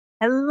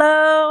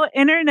Hello,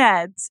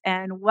 internets,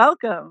 and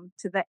welcome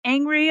to the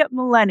Angry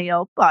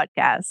Millennial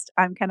Podcast.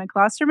 I'm Kenna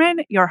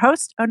Klosterman, your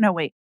host. Oh, no,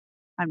 wait.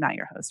 I'm not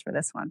your host for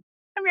this one.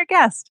 I'm your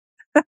guest.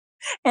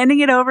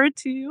 Handing it over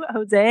to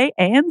Jose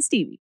and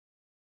Stevie.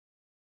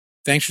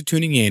 Thanks for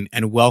tuning in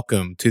and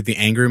welcome to the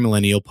Angry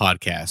Millennial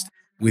Podcast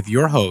with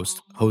your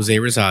host, Jose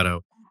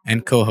Rosado,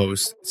 and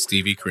co-host,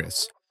 Stevie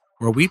Chris,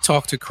 where we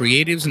talk to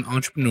creatives and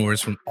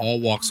entrepreneurs from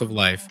all walks of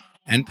life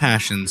and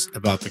passions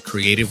about the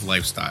creative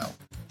lifestyle,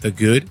 the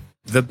good,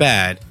 the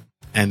bad,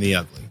 and the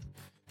ugly.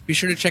 Be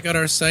sure to check out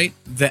our site,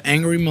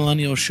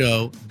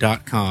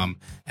 theangrymillennialshow.com,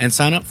 and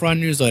sign up for our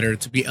newsletter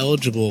to be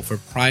eligible for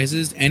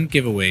prizes and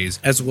giveaways,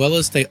 as well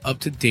as stay up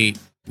to date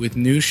with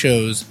new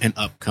shows and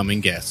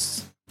upcoming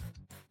guests.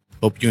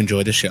 Hope you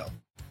enjoy the show.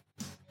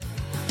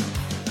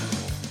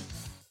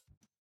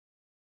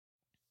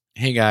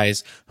 Hey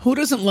guys, who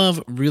doesn't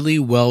love really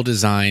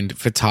well-designed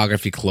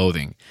photography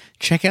clothing?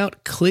 Check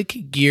out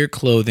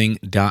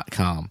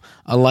clickgearclothing.com,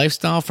 a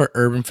lifestyle for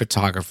urban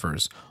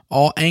photographers.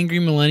 All Angry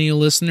Millennial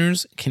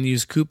listeners can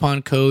use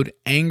coupon code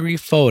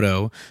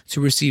ANGRYPHOTO to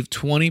receive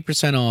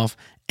 20% off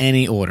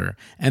any order.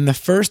 And the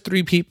first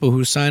 3 people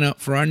who sign up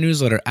for our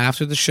newsletter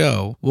after the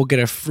show will get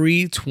a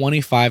free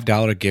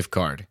 $25 gift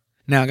card.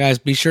 Now, guys,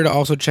 be sure to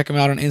also check them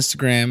out on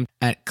Instagram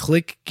at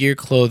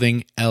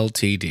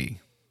clickgearclothing.ltd.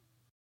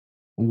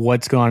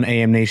 What's going on,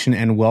 AM Nation,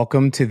 and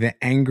welcome to the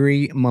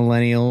Angry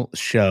Millennial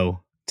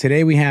Show.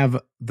 Today we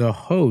have the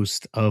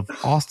host of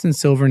Austin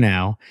Silver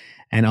Now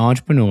and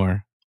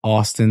entrepreneur,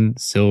 Austin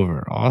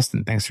Silver.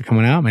 Austin, thanks for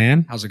coming out,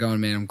 man. How's it going,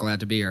 man? I'm glad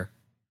to be here.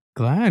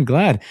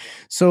 Glad.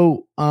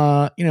 So,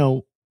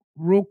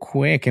 real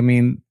quick, I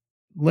mean,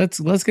 let's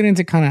get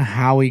into kind of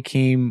how we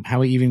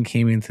even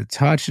came into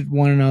touch with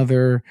one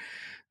another,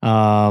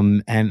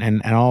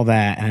 and all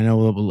that. And I know a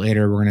little bit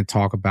later we're going to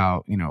talk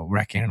about,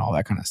 Reckon and all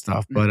that kind of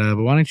stuff. But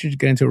why don't you just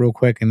get into it real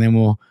quick, and then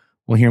we'll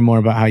hear more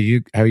about how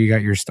you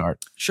got your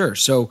start. Sure.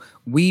 So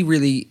we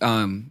really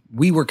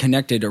we were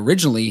connected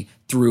originally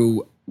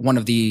through one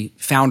of the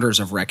founders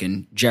of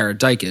Reckon, Jared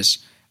Dykes,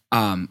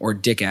 or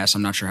Dickass.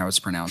 I'm not sure how it's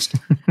pronounced,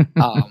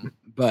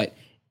 but.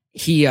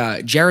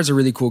 Jared's a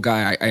really cool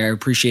guy. I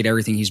appreciate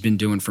everything he's been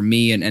doing for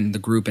me and the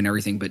group and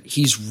everything, but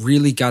he's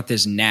really got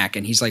this knack,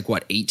 and he's like,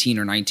 18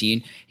 or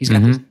 19? He's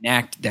got this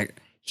knack that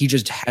he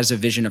just has a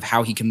vision of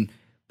how he can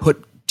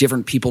put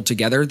different people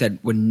together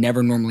that would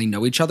never normally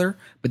know each other.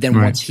 But then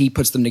once he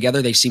puts them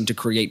together, they seem to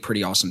create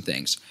pretty awesome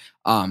things.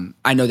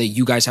 I know that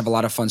you guys have a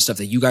lot of fun stuff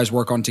that you guys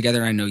work on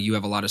together. I know you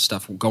have a lot of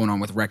stuff going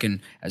on with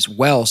Reckon as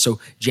well. So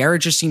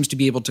Jared just seems to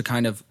be able to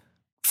kind of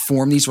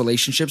form these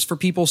relationships for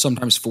people,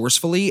 sometimes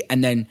forcefully,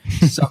 and then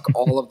suck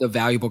all of the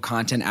valuable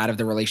content out of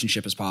the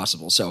relationship as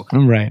possible. So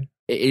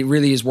it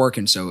really is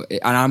working. So,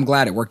 and I'm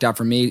glad it worked out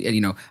for me.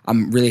 And,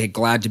 I'm really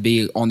glad to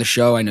be on the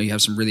show. I know you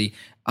have some really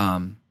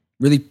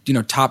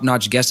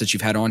top-notch guests that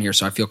you've had on here.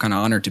 So I feel kind of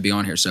honored to be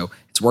on here. So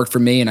it's worked for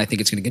me, and I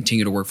think it's going to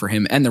continue to work for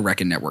him and the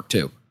Reckon Network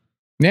too.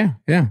 Yeah,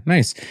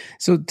 nice.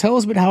 So tell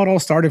us about how it all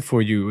started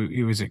for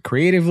you. Was it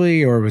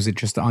creatively, or was it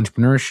just the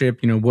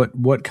entrepreneurship?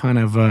 What kind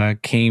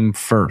of came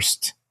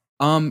first?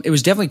 It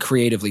was definitely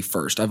creatively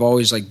first. I've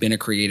always been a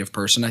creative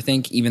person, I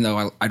think, even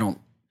though I don't,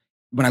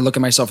 when I look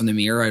at myself in the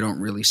mirror, I don't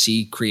really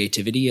see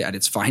creativity at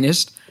its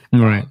finest.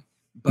 Right.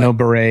 No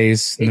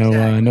berets,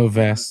 exactly. No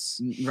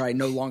vests. Right.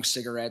 No long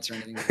cigarettes or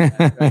anything like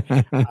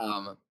that. Right?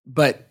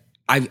 But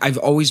I've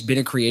always been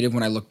a creative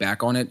when I look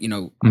back on it.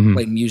 I've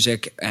played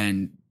music,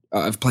 and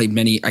I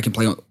can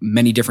play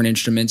many different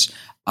instruments.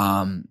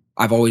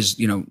 I've always,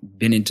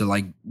 been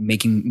into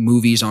making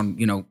movies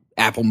on,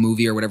 Apple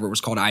Movie or whatever it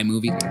was called,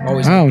 iMovie. I've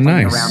always playing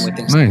around with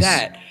things like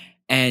that.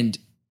 And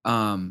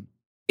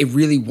it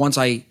really, once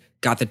I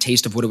got the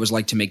taste of what it was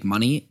like to make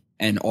money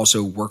and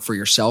also work for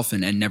yourself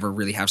and never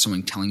really have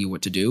someone telling you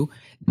what to do,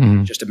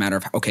 just a matter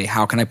of, okay,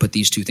 how can I put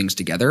these two things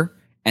together?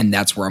 And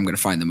that's where I'm going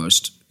to find the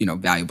most,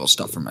 valuable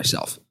stuff for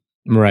myself.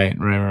 Right.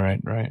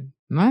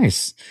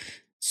 Nice.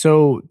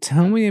 So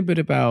tell me a bit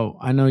about,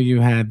 I know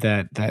you had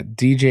that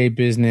DJ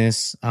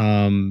business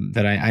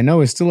that I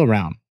know is still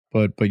around,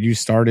 but you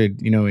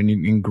started,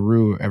 and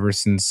grew ever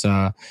since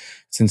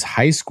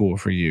high school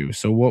for you.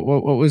 So what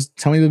was,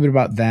 tell me a little bit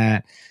about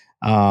that.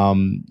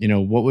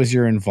 What was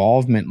your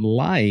involvement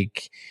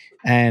like?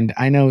 And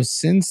I know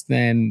since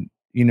then,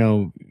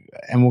 and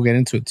we'll get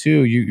into it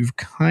too, you've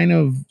kind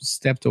of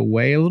stepped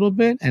away a little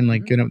bit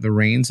and get up the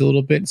reins a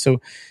little bit.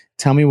 So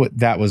tell me what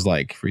that was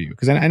like for you,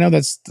 because I know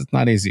that's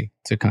not easy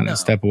to kind of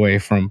step away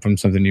from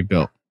something you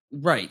built.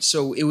 Right.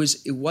 So it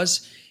was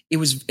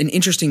an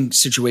interesting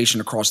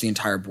situation across the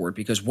entire board,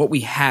 because what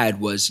we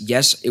had was,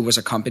 yes, it was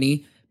a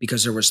company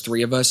because there was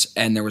 3 of us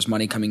and there was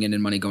money coming in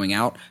and money going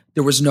out.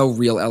 There was no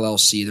real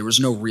LLC. There was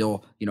no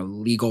real,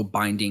 legal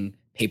binding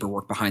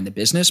paperwork behind the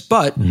business.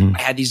 But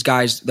I had these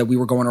guys that we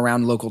were going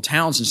around local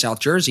towns in South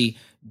Jersey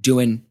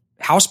doing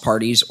house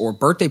parties or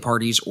birthday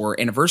parties or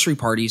anniversary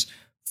parties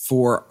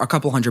for a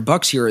couple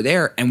 $100 here or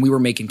there, and we were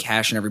making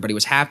cash and everybody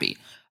was happy.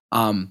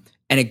 And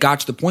it got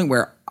to the point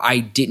where I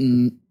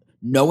didn't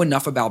know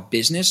enough about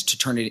business to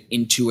turn it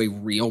into a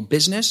real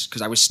business.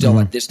 Cause I was still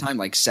at this time,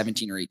 like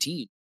 17 or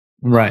 18.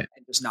 Right.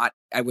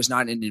 I was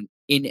not in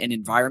an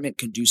environment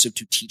conducive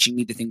to teaching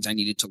me the things I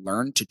needed to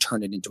learn to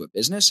turn it into a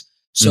business.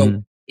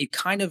 So it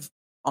kind of,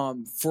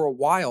 for a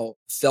while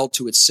fell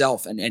to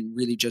itself and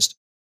really just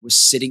was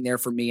sitting there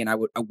for me. And I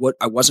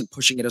wasn't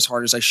pushing it as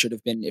hard as I should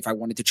have been if I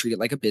wanted to treat it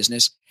like a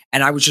business.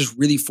 And I was just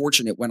really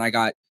fortunate when I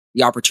got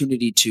the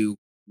opportunity to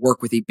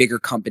work with a bigger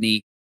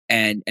company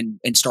and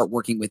start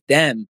working with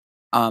them.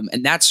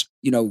 And that's,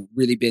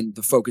 really been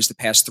the focus the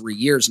past 3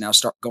 years now,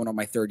 start going on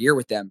my third year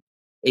with them.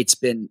 It's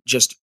been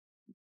just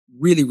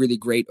really, really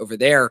great over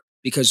there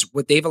because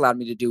what they've allowed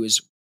me to do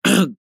is,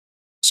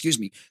 excuse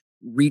me,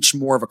 reach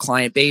more of a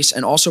client base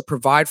and also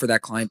provide for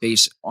that client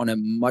base on a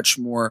much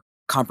more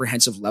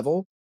comprehensive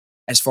level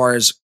as far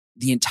as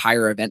the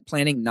entire event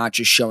planning, not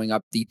just showing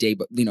up the day,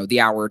 but the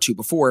hour or two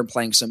before and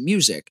playing some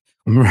music.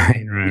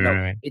 Right.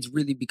 It's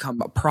really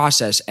become a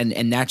process.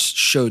 And that's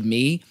showed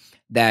me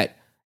that,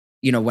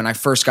 when I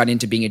first got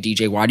into being a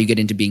DJ, why do you get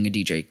into being a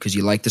DJ? Because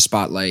you like the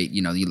spotlight,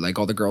 you like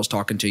all the girls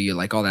talking to you,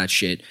 like all that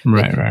shit.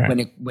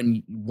 Right.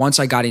 Once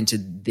I got into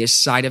this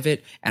side of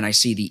it and I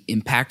see the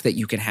impact that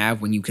you can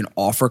have when you can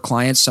offer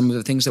clients some of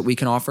the things that we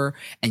can offer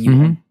and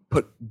you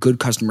put good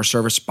customer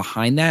service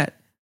behind that,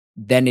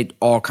 then it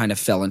all kind of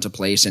fell into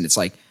place. And it's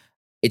like,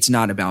 it's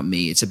not about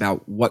me. It's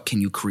about what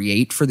can you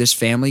create for this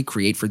family,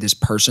 create for this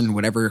person,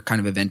 whatever kind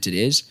of event it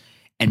is,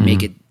 and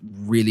make it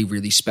really,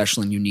 really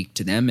special and unique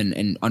to them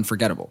and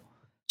unforgettable.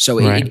 So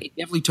it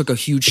definitely took a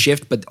huge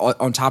shift. But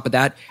on top of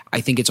that,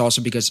 I think it's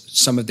also because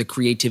some of the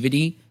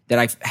creativity that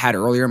I've had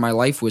earlier in my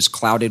life was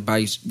clouded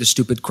by the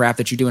stupid crap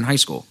that you do in high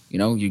school.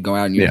 You go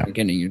out and you're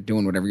drinking and you're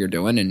doing whatever you're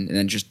doing and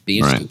then just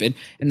being stupid.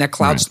 And that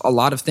clouds a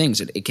lot of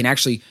things. It can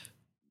actually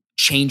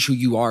change who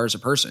you are as a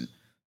person.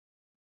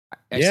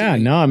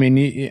 I mean,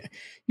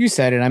 you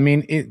said it. I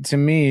mean, to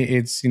me,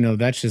 it's,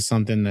 that's just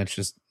something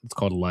it's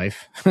called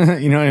life.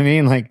 You know what I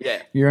mean? Like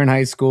you're in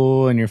high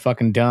school and you're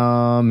fucking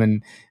dumb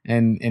and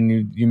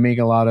you make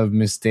a lot of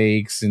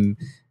mistakes and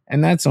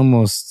that's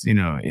almost,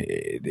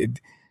 it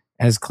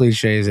as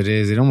cliche as it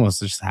is, it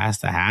almost just has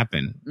to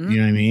happen. You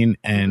know what I mean?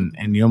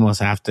 And you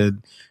almost have to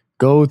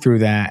go through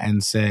that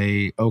and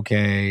say,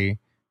 okay,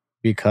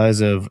 because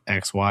of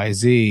X, Y,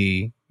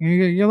 Z,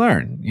 you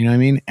learn, you know what I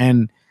mean?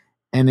 And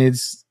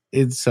it's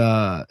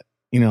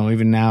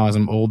even now as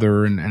I'm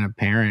older and a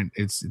parent,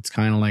 it's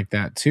kind of like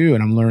that too.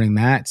 And I'm learning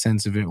that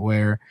sense of it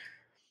where,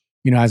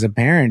 as a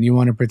parent, you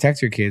want to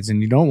protect your kids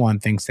and you don't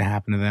want things to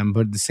happen to them.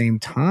 But at the same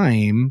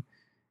time,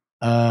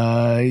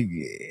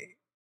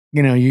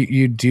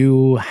 you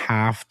do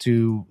have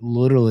to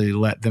literally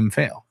let them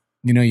fail.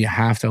 You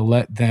have to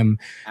let them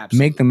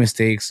make the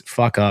mistakes,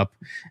 fuck up,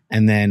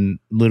 and then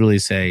literally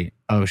say,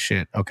 oh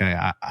shit, okay,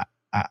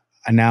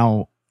 I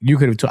now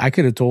I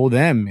could have told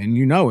them, and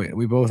it.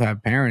 We both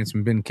have parents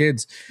and been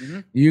kids.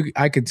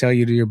 I could tell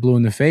you that you're blue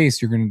in the face.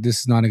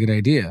 This is not a good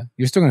idea.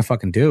 You're still gonna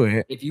fucking do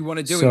it. If you want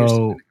to do it, you're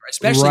still gonna,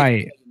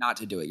 especially if you not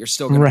to do it. You're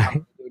still gonna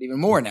do it even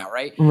more now,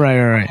 right? Right.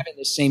 I'm having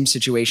the same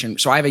situation.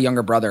 So I have a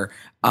younger brother,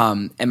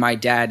 and my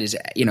dad is,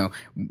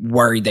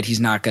 worried that he's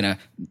not gonna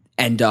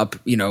end up,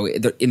 in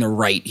the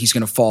right. He's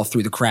gonna fall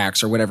through the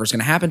cracks or whatever's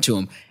gonna happen to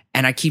him.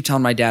 And I keep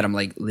telling my dad, I'm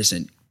like,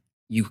 listen,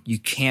 you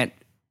can't.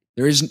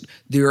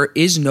 There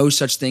is no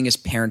such thing as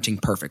parenting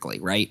perfectly,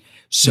 right?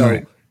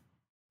 So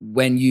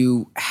when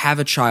you have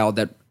a child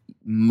that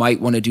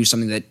might want to do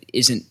something that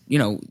isn't,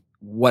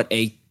 what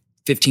a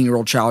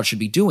 15-year-old child should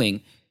be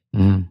doing,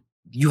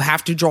 you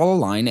have to draw a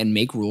line and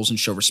make rules and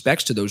show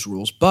respects to those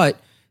rules. But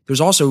there's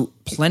also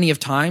plenty of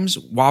times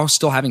while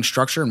still having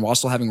structure and while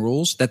still having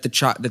rules that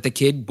the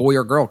kid, boy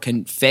or girl,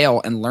 can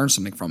fail and learn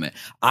something from it.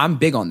 I'm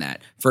big on that.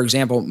 For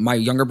example, my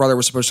younger brother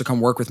was supposed to come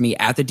work with me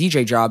at the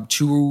DJ job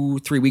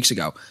 2-3 weeks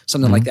ago,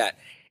 something like that.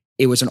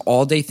 It was an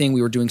all-day thing.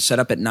 We were doing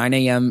setup at 9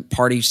 a.m.,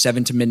 party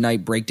 7 to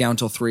midnight, breakdown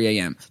till 3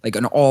 a.m., like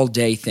an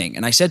all-day thing.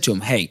 And I said to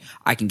him, hey,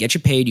 I can get you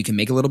paid. You can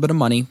make a little bit of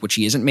money, which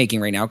he isn't making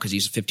right now because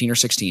he's 15 or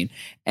 16.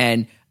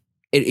 And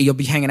you'll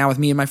be hanging out with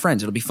me and my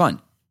friends. It'll be fun.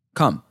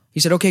 Come. He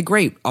said, okay,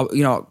 great.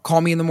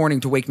 Call me in the morning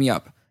to wake me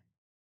up.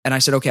 And I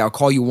said, okay, I'll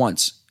call you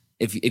once.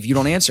 If you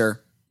don't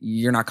answer,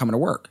 you're not coming to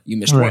work. You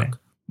missed work.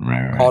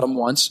 Right. Called him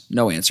once,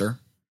 no answer.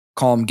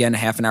 Call him again a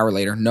half an hour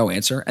later, no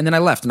answer. And then I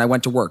left and I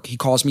went to work. He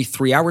calls me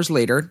 3 hours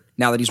later,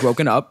 now that he's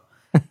woken up.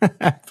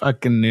 At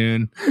fucking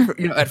noon.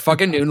 At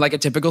fucking noon, like a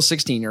typical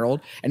 16-year-old.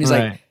 And he's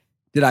like,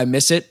 did I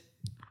miss it?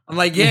 I'm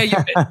like, yeah, you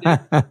missed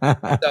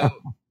it.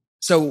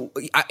 So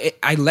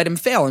I let him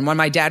fail. And when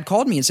my dad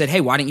called me and said,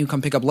 hey, why didn't you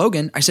come pick up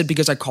Logan? I said,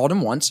 because I called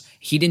him once.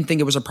 He didn't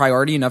think it was a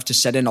priority enough to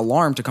set an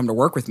alarm to come to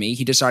work with me.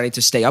 He decided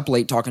to stay up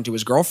late talking to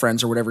his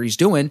girlfriends or whatever he's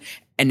doing.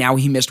 And now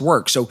he missed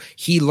work. So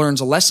he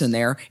learns a lesson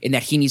there in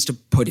that he needs to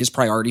put his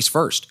priorities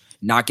first,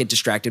 not get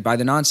distracted by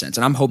the nonsense.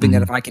 And I'm hoping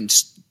that if I can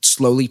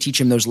slowly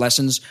teach him those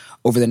lessons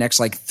over the next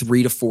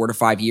 3 to 4 to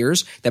 5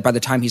 years, that by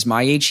the time he's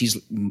my age, he's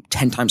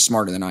 10 times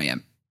smarter than I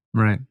am.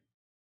 Right.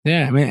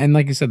 Yeah. I mean, and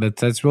like you said,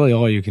 that's really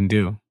all you can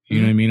do. You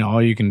know what I mean?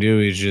 All you can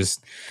do is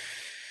just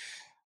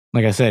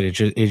like I said,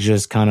 it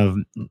just kind of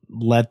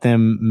let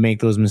them make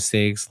those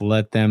mistakes,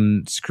 let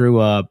them screw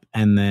up,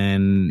 and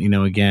then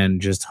again,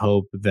 just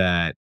hope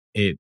that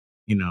it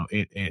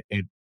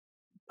it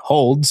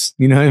holds.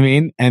 You know what I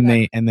mean? And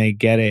Yeah. they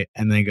get it,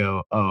 and they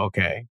go, "Oh,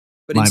 okay,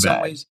 But my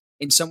bad."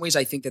 in some ways,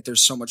 I think that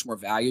there's so much more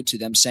value to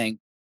them saying,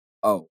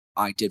 "Oh,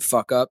 I did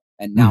fuck up,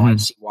 and now I Hmm.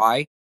 see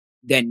why,"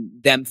 than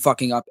them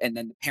fucking up and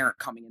then the parent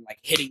coming and like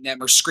hitting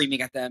them or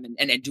screaming at them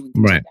and doing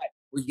things like Right.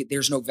 that.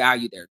 There's no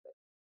value there.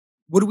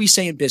 What do we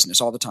say in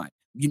business all the time?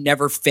 You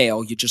never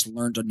fail. You just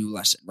learned a new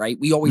lesson, right?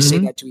 We always say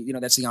Hmm.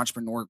 that that's the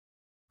entrepreneur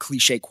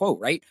cliche quote,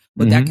 right?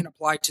 But that Hmm. can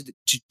apply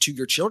to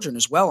your children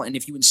as well. And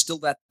if you instill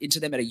that into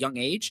them at a young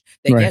age,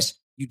 that Right. yes,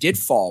 you did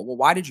fall. Well,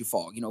 why did you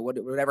fall?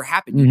 Whatever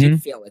happened, you did Hmm.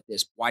 fail at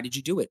this. Why did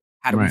you do it?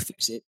 How do we Right.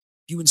 fix it?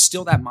 If you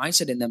instill that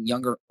mindset in them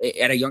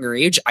at a younger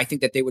age, I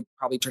think that they would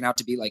probably turn out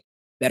to be like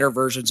better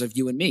versions of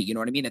you and me. You know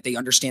what I mean? That they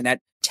understand that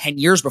 10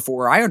 years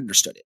before I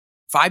understood it.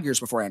 5 years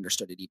before I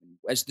understood it, even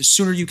as the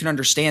sooner you can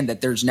understand that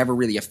there's never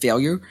really a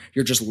failure,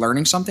 you're just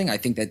learning something. I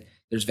think that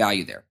there's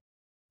value there.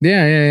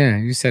 Yeah, yeah, yeah.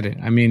 You said it.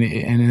 I mean,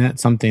 and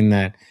that's something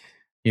that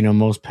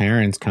most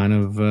parents kind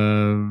of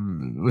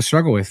will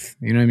struggle with.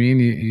 You know what I mean?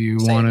 You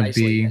Say it want to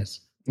nicely, be,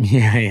 yes.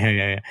 yeah, yeah,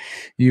 yeah, yeah.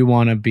 You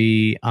want to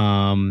be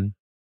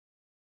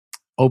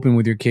open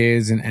with your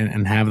kids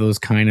and have those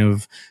kind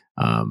of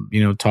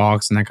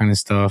talks and that kind of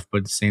stuff, but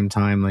at the same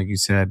time, like you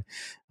said,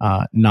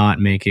 not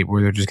make it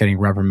where they're just getting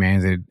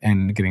reprimanded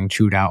and getting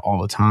chewed out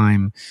all the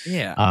time.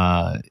 Yeah.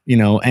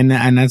 And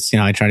that's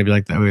I try to be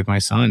like that with my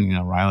son.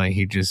 Riley,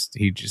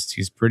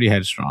 he's pretty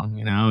headstrong,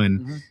 and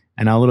Mm-hmm.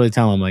 and I'll literally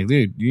tell him like,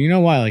 dude, you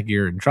know why, like,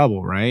 you're in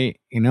trouble, right?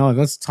 Like,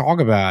 let's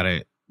talk about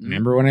it. Mm-hmm.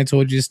 Remember when I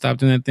told you to stop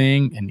doing that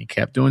thing and you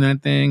kept doing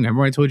that thing?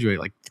 Remember I told you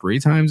like 3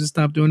 times to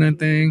stop doing that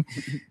thing?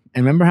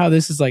 And remember how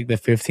this is like the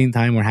 15th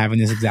time we're having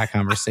this exact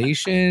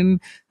conversation?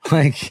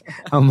 Like,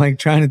 I'm like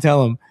trying to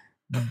tell him,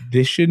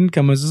 this shouldn't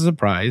come as a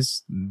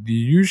surprise.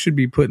 You should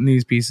be putting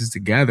these pieces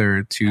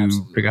together to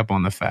Absolutely. pick up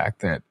on the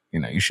fact that,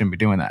 you shouldn't be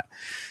doing that.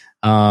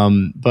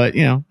 But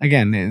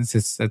again,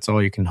 that's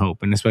all you can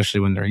hope. And especially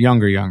when they're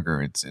younger,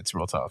 it's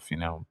real tough,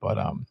 but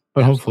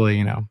Absolutely. hopefully,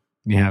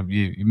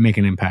 you make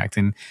an impact,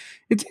 and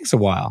it takes a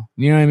while.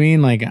 You know what I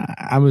mean? Like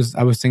I was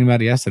thinking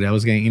about it yesterday. I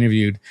was getting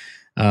interviewed,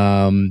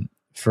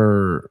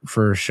 for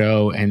a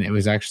show, and it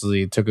was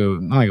actually, it took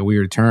not like a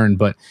weird turn,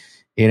 but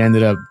they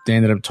ended up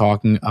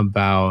talking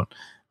about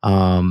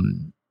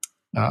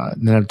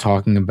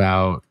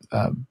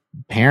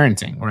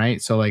parenting,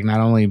 right? So like not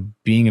only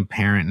being a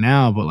parent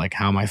now, but like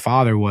how my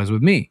father was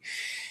with me.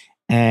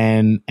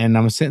 And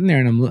I'm sitting there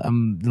and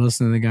I'm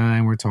listening to the guy,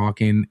 and we're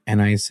talking,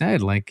 and I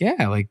said like,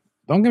 yeah, like,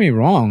 don't get me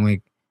wrong,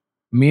 like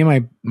me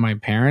and my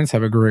parents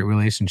have a great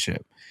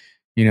relationship.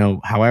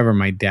 However,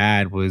 my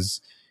dad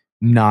was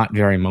not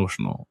very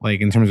emotional,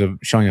 like in terms of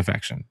showing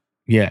affection.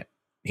 Yet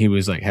he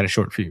was like, had a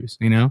short fuse,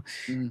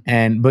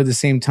 Mm-hmm. but at the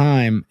same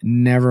time,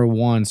 never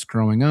once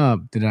growing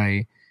up did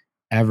I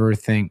ever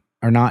think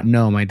or not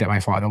know my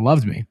father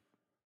loved me.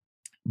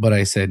 But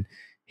I said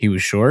he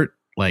was short,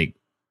 like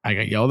I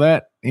got yelled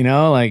at,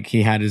 like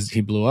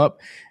he blew up,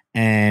 but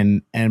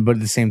at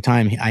the same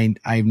time,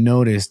 I've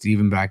noticed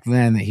even back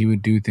then that he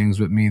would do things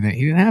with me that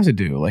he didn't have to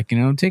do, like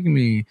taking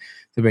me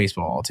to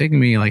baseball, taking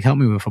me, like, help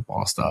me with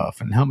football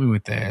stuff and help me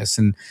with this,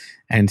 and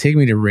taking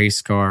me to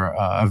race car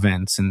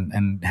events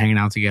and hanging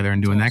out together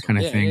and doing that kind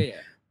of thing. Yeah.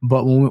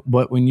 But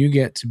when you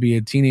get to be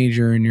a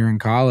teenager and you're in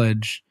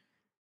college,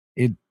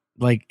 it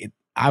like it,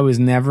 I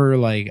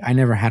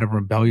never had a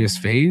rebellious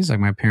phase. Like,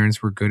 my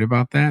parents were good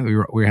about that.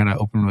 We had an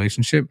open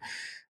relationship.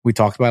 We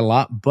talked about it a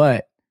lot,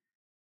 but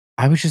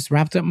I was just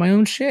wrapped up in my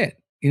own shit.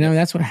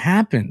 That's what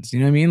happens. You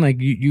know what I mean? Like,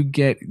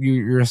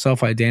 your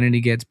self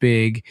identity gets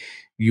big.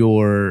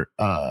 Your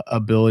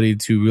ability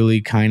to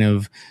really kind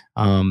of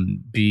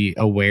be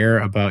aware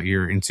about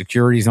your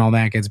insecurities and all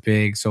that gets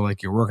big. So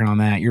like, you're working on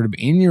that. You're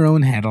in your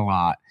own head a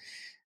lot.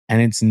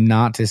 And it's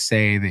not to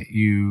say that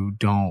you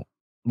don't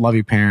love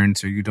your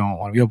parents or you don't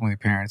want to be open with your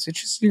parents. It's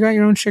just, you got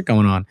your own shit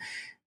going on.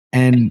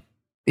 And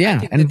I yeah,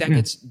 think and that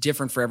gets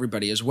different for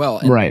everybody as well.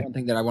 And right. one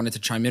thing that I wanted to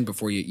chime in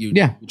before you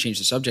Yeah. change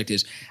the subject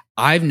is,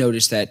 I've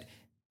noticed that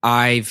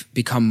I've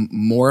become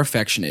more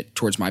affectionate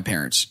towards my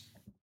parents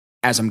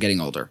as I'm getting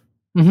older,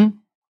 Mm-hmm.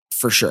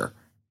 for sure.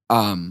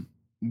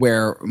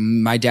 Where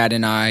my dad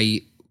and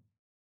I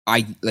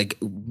like,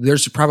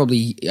 there's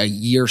probably a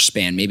year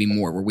span, maybe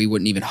more, where we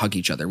wouldn't even hug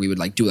each other. We would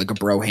like do like a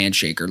bro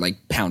handshake or like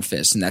pound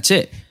fist, and that's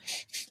it.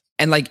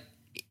 And like,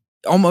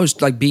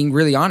 almost like, being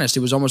really honest,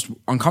 it was almost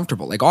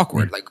uncomfortable, like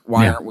awkward. Yeah. Like,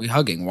 why Yeah. aren't we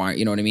hugging? Why,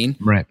 you know what I mean?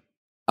 Right.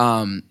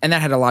 And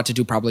that had a lot to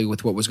do probably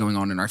with what was going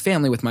on in our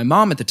family with my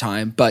mom at the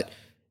time. But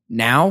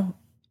now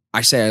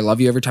I say I love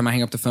you every time I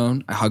hang up the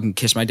phone. I hug and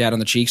kiss my dad on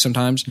the cheek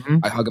sometimes. Mm-hmm.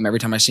 I hug him every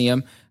time I see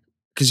him.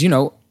 Because,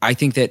 I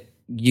think that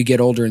you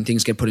get older and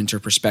things get put into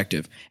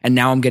perspective. And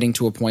now I'm getting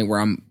to a point where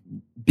I'm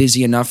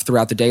busy enough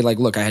throughout the day. Like,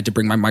 look, I had to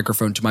bring my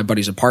microphone to my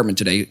buddy's apartment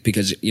today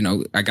because,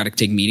 I got to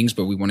take meetings,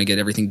 but we want to get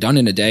everything done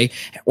in a day.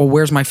 Well,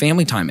 where's my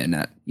family time in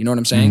that? You know what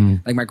I'm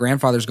saying? Like, my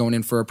grandfather's going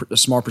in for a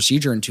small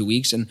procedure in 2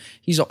 weeks, and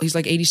he's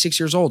like 86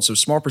 years old. So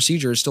small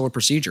procedure is still a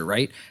procedure,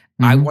 right?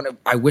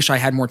 I wish I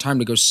had more time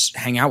to go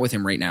hang out with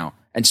him right now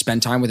and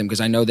spend time with him.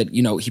 Cause I know that,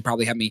 he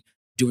probably had me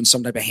doing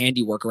some type of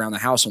handiwork around the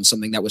house on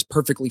something that was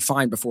perfectly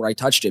fine before I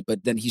touched it.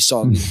 But then he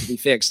saw it needed to be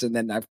fixed. And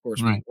then of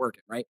course we weren't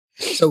working. Right.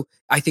 So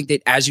I think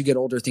that as you get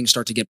older, things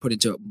start to get put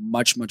into a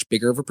much, much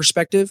bigger of a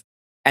perspective.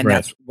 And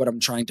that's what I'm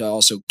trying to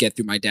also get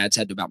through my dad's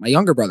head about my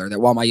younger brother, that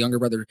while my younger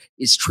brother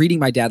is treating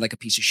my dad like a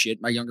piece of shit,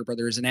 my younger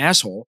brother is an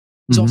asshole.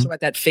 He's also at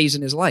that phase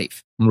in his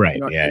life. Right. You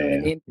know what I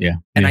mean? Yeah.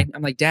 And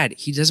I'm like, Dad,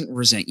 he doesn't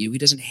resent you. He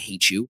doesn't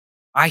hate you.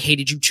 I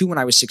hated you too when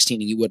I was 16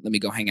 and you wouldn't let me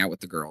go hang out with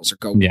the girls or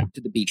go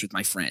to the beach with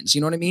my friends.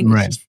 You know what I mean?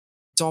 Right.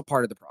 It's all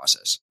part of the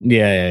process.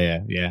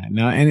 Yeah.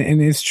 No,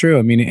 and it's true.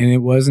 I mean, and it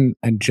wasn't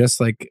just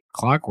like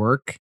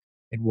clockwork.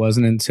 It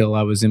wasn't until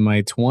I was in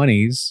my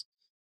 20s,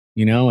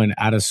 and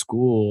out of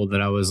school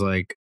that I was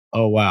like,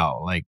 oh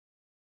wow, like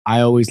I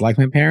always liked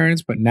my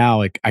parents, but now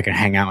like I can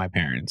hang out with my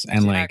parents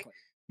and like,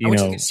 I went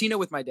to the casino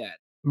with my dad.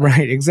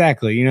 Right,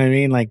 exactly. You know what I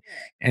mean? Like,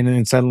 and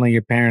then suddenly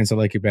your parents are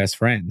like your best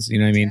friends. You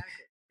know what I mean?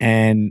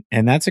 And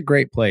that's a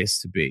great place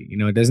to be.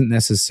 It doesn't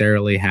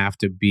necessarily have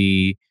to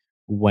be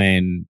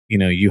when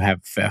you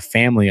have a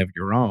family of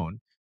your own,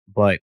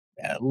 but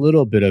a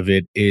little bit of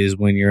it is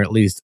when you're at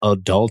least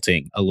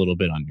adulting a little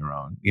bit on your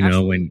own.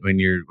 When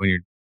you're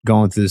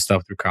going through this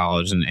stuff through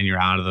college and you're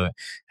out of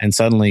and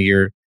suddenly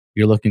you're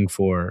looking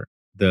for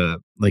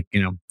the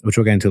which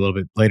we'll get into a little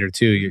bit later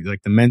too. You're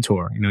like the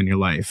mentor, in your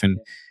life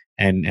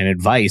and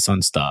advice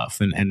on stuff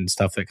and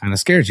stuff that kind of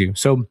scares you.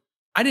 So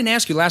I didn't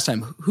ask you last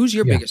time. Who's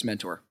your biggest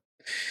mentor?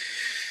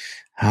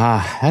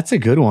 That's a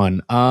good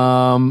one.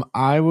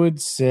 I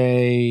would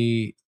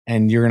say,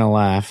 and you're gonna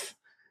laugh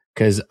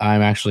because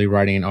I'm actually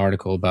writing an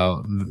article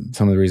about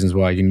some of the reasons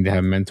why you need to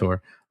have a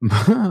mentor.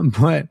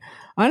 But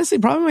honestly,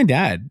 probably my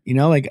dad.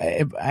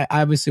 I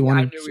obviously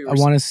want to. I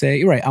want to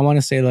say right. I want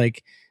to say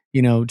like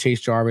Chase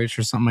Jarvis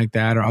or something like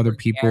that, or other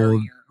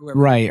people,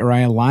 right? Or I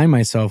align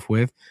myself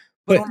with.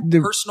 But on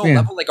a personal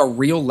level, like a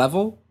real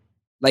level,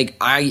 like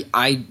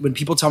I when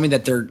people tell me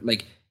that they're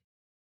like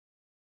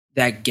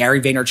that Gary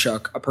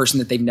Vaynerchuk, a person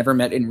that they've never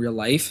met in real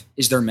life,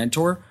 is their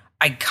mentor,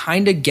 I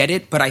kind of get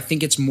it, but I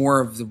think it's more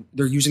of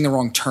they're using the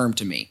wrong term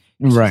to me.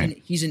 Right.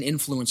 He's an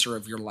influencer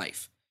of your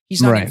life.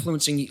 He's not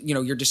influencing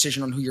your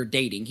decision on who you're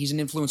dating. He's an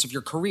influence of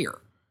your career.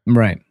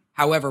 Right.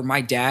 However,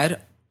 my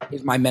dad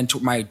is my mentor,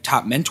 my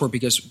top mentor,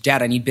 because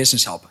Dad, I need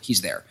business help.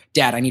 He's there.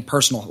 Dad, I need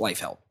personal life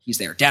help. He's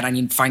there. Dad, I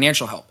need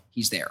financial help.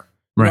 He's there.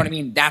 You know what I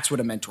mean? That's what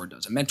a mentor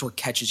does. A mentor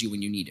catches you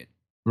when you need it.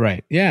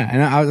 Right. Yeah.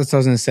 And I was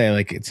going to say,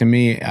 like, to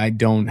me, I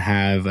don't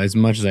have, as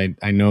much as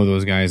I know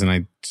those guys and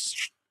I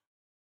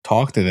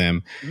talk to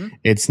them,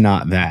 it's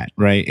not that,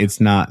 right?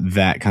 It's not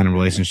that kind of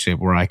relationship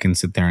where I can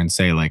sit there and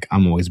say, like,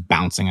 I'm always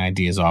bouncing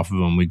ideas off of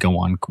them.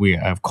 We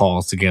have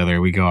calls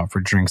together. We go out for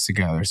drinks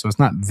together. So it's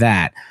not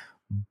that.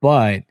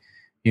 But,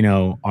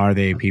 are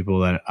they people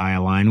that I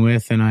align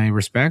with and I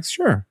respect?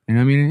 Sure. I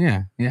mean?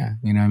 Yeah.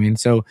 You know what I mean?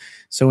 So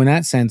in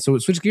that sense, so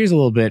switch gears a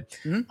little bit,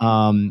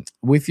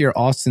 with your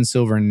Austin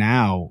Silver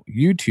Now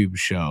YouTube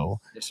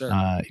show, yes,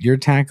 sir. You're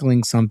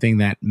tackling something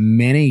that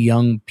many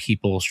young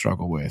people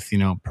struggle with,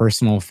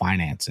 personal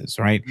finances,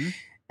 right?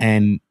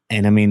 And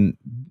I mean,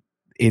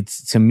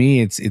 it's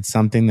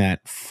something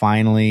that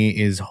finally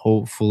is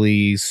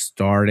hopefully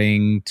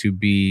starting to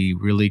be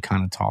really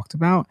kind of talked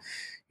about.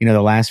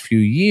 The last few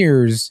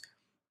years,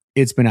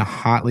 it's been a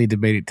hotly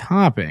debated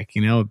topic,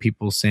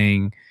 people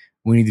saying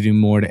we need to do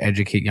more to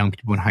educate young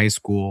people in high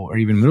school or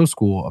even middle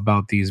school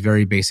about these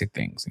very basic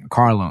things,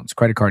 car loans,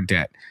 credit card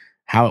debt,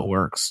 how it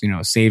works,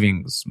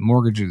 savings,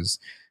 mortgages,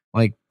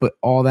 but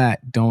all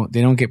that don't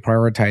get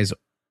prioritized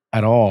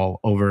at all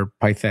over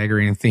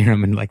Pythagorean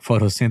theorem and like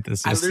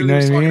photosynthesis. I literally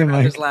was talking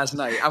about this last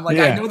night. I'm like,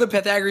 I know the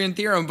Pythagorean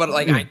theorem, but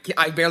like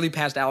I barely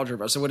passed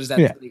algebra. So what is that?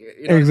 Yeah,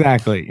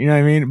 exactly. You know what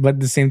I mean? But at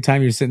the same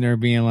time, you're sitting there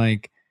being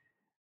like,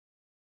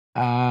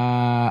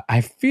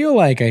 I feel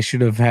like I should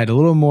have had a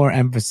little more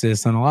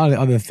emphasis on a lot of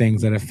other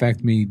things that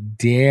affect me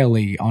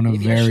daily on a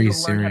very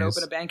serious. Learn how to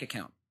open a bank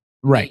account.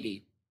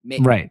 Right.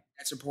 Maybe. Right.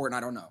 That's important.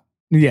 I don't know.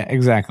 Yeah,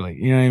 exactly.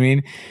 You know what I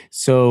mean?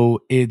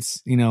 So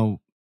it's,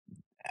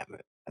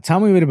 tell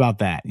me a bit about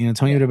that.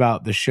 Tell me a bit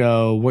about the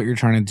show, what you're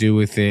trying to do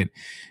with it.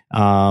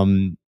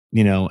 And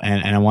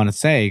I want to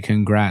say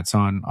congrats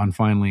on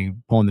finally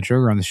pulling the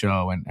trigger on the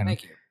show. And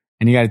thank you.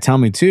 And you got to tell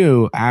me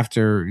too,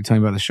 after you tell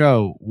me about the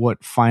show,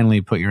 what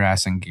finally put your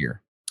ass in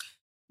gear.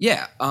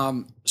 Yeah.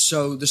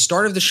 So the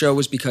start of the show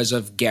was because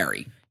of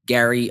Gary.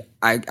 Gary,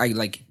 I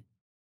like,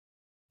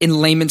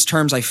 in layman's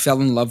terms, I fell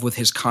in love with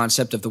his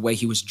concept of the way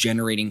he was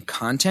generating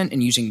content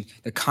and using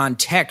the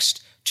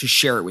context to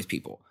share it with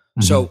people.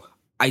 So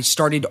I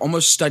started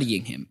almost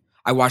studying him.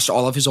 I watched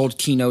all of his old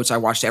keynotes. I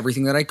watched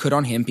everything that I could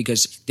on him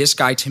because this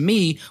guy to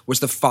me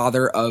was the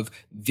father of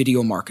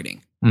video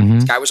marketing.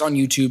 This guy was on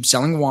YouTube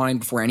selling wine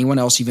before anyone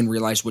else even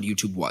realized what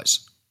YouTube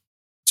was.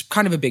 It's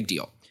kind of a big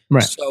deal.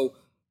 Right. So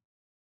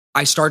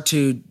I start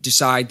to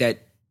decide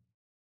that,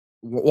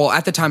 well,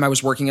 at the time I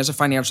was working as a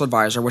financial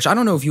advisor, which I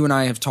don't know if you and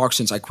I have talked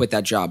since I quit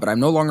that job, but I'm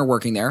no longer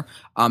working there.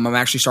 I'm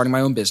actually starting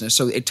my own business.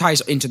 So it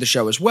ties into the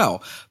show as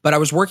well. But I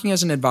was working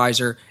as an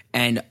advisor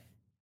and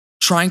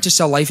trying to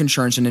sell life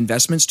insurance and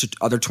investments to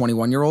other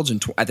 21-year-olds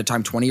and at the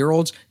time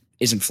 20-year-olds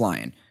isn't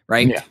flying,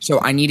 right? Yeah.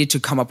 So I needed to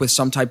come up with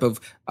some type of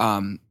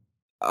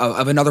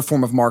another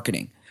form of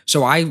marketing.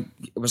 So I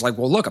was like,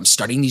 well, look, I'm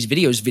studying these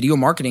videos. Video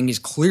marketing is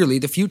clearly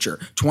the future.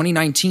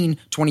 2019,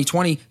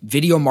 2020,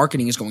 video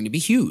marketing is going to be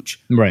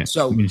huge. Right.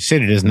 So I mean,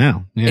 shit, it is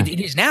now. Yeah. it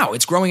is now.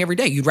 It's growing every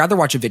day. You'd rather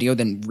watch a video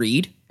than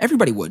read.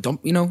 Everybody would.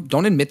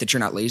 Don't admit that you're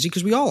not lazy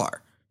because we all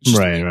are.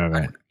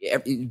 Right.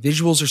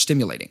 Visuals are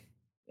stimulating.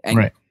 And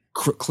right.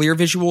 Clear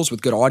visuals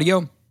with good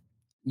audio,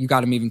 you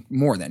got them even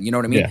more than. You know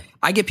what I mean? Yeah.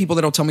 I get people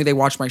that'll tell me they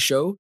watch my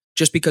show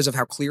just because of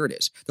how clear it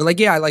is. They're like,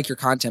 yeah, I like your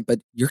content, but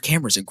your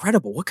camera's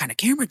incredible. What kind of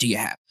camera do you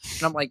have?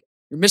 And I'm like,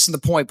 you're missing the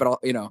point, but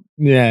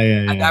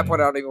Yeah. At that point,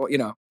 I don't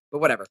even, but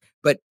whatever.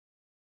 But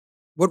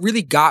what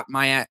really got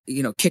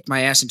kicked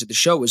my ass into the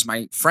show was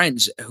my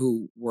friends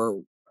who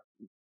were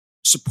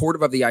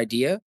supportive of the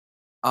idea.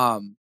 But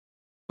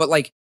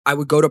like I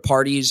would go to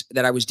parties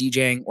that I was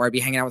DJing or I'd be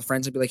hanging out with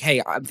friends and be like,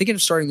 hey, I'm thinking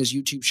of starting this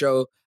YouTube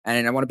show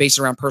and I want to base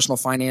it around personal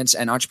finance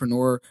and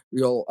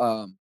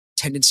entrepreneurial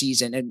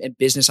tendencies and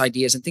business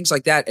ideas and things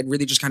like that, and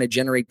really just kind of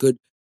generate good,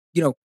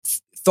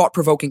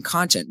 thought-provoking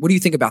content. What do you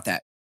think about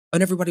that?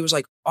 And everybody was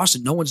like,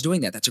 Austin, no one's doing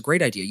that. That's a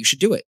great idea. You should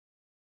do it.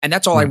 And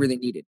that's all I really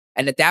needed.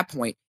 And at that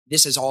point,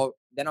 this is all,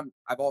 then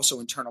I've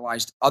also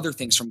internalized other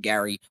things from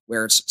Gary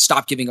where it's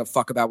stop giving a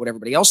fuck about what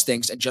everybody else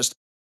thinks and just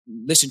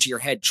listen to your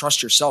head,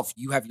 trust yourself.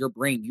 You have your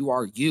brain. You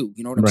are you.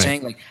 You know what I'm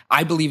saying? Like,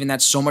 I believe in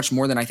that so much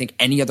more than I think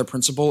any other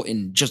principle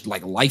in just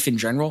like life in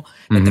general.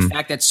 Like the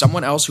fact that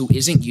someone else who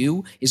isn't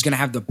you is going to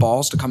have the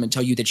balls to come and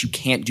tell you that you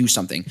can't do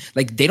something.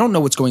 Like, they don't know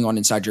what's going on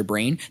inside your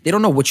brain. They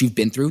don't know what you've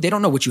been through. They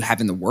don't know what you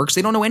have in the works.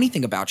 They don't know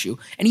anything about you.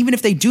 And even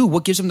if they do,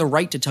 what gives them the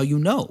right to tell you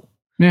no?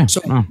 Yeah.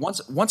 So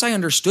once I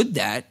understood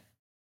that,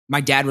 my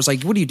dad was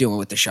like, what are you doing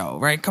with the show?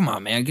 Right? Come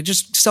on, man.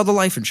 Just sell the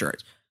life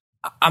insurance.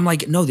 I'm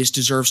like, no, this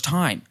deserves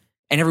time.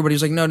 And everybody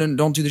was like, no,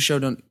 don't do the show.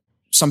 Don't.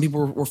 Some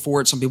people were for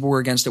it. Some people were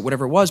against it,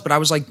 whatever it was. But I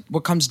was like,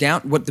 what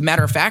the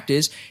matter of fact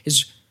is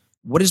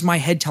what is my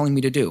head telling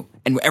me to do?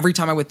 And every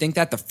time I would think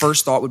that, the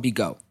first thought would be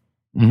go.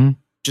 Mm-hmm.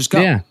 Just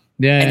go. Yeah.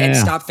 And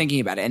stop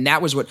thinking about it. And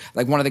that was what,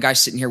 like, one of the guys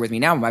sitting here with me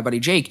now, my buddy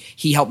Jake,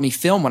 he helped me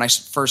film when I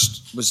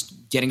first was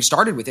getting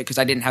started with it because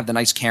I didn't have the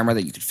nice camera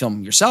that you could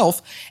film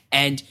yourself.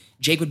 And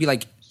Jake would be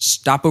like,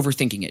 stop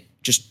overthinking it.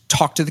 Just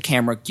talk to the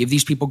camera. Give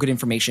these people good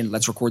information.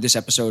 Let's record this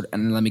episode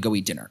and then let me go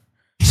eat dinner.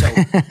 So,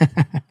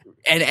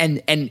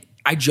 and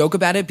I joke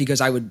about it because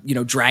I would,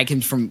 drag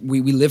him from,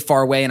 we live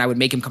far away and I would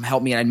make him come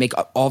help me and I'd make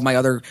all of my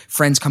other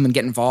friends come and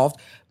get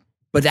involved.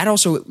 But that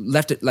also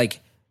left it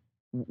like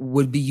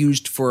would be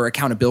used for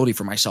accountability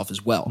for myself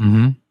as well.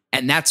 Mm-hmm.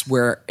 And that's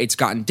where it's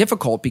gotten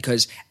difficult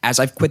because as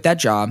I've quit that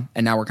job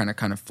and now we're going to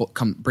kind of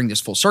bring this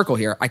full circle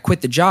here. I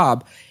quit the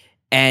job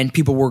and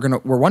people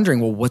were wondering,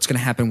 well, what's going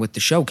to happen with the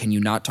show? Can you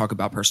not talk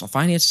about personal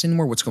finances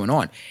anymore? What's going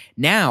on?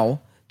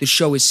 Now, the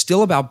show is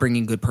still about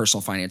bringing good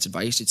personal finance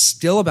advice. It's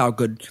still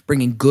about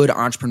bringing good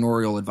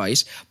entrepreneurial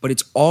advice, but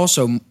it's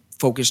also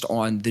focused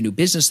on the new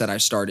business that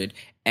I've started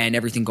and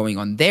everything going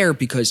on there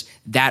because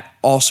that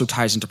also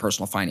ties into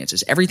personal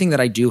finances. Everything that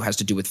I do has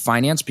to do with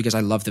finance because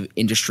I love the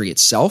industry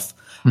itself.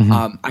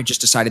 Mm-hmm. I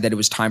just decided that it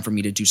was time for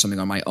me to do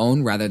something on my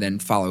own rather than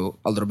follow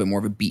a little bit more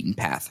of a beaten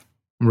path.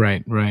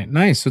 Right.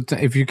 Nice. So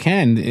if you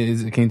can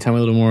you tell me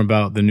a little more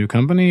about the new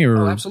company or?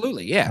 Oh,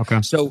 absolutely. Yeah.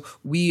 Okay. So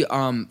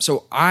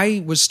so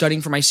I was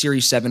studying for my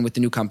Series 7 with the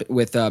new company,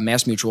 with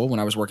Mass Mutual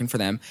when I was working for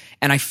them.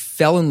 And I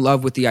fell in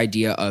love with the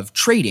idea of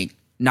trading,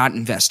 not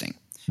investing.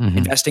 Mm-hmm.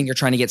 Investing, you're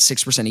trying to get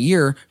 6% a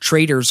year.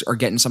 Traders are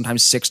getting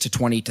sometimes 6 to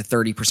 20 to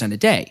 30% a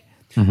day.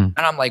 Mm-hmm. And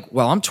I'm like,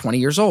 well, I'm 20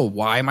 years old.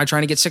 Why am I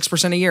trying to get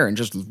 6% a year and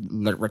just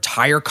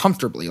retire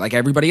comfortably like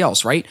everybody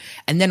else? Right.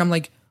 And then I'm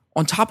like,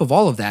 on top of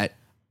all of that,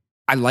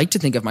 I like to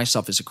think of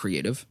myself as a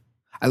creative.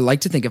 I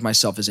like to think of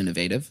myself as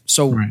innovative.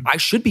 So I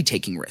should be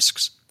taking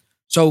risks.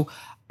 So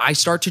I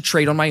start to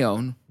trade on my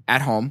own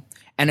at home.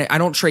 And I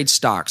don't trade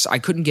stocks. I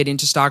couldn't get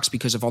into stocks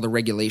because of all the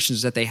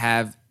regulations that they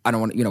have. I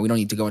don't want, we don't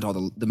need to go into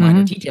all the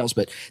minor details,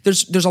 but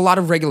there's a lot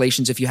of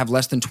regulations if you have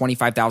less than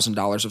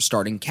 $25,000 of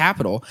starting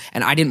capital.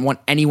 And I didn't want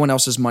anyone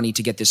else's money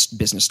to get this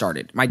business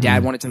started. My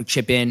dad wanted to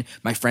chip in.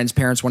 My friends'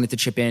 parents wanted to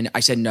chip in.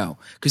 I said no,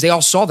 because they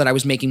all saw that I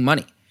was making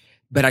money.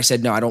 But I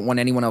said, no, I don't want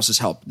anyone else's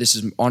help. This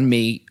is on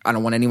me. I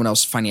don't want anyone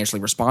else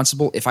financially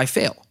responsible if I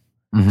fail.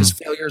 Because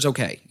failure is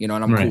okay, and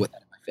I'm cool with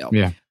that if I fail.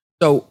 Yeah.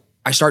 So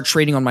I start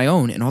trading on my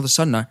own, and all of a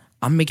sudden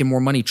I'm making more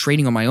money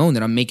trading on my own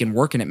than I'm making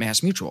working at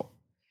Mass Mutual.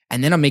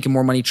 And then I'm making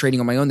more money trading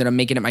on my own than I'm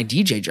making at my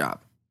DJ job.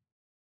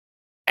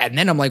 And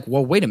then I'm like,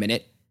 well, wait a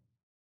minute.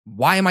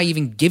 Why am I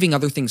even giving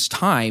other things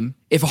time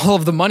if all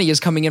of the money is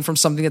coming in from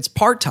something that's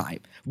part-time?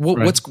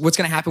 What's going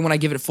to happen when I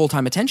give it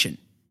full-time attention?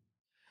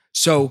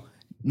 So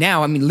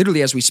now,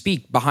 literally as we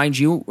speak, behind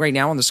you right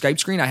now on the Skype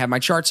screen, I have my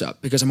charts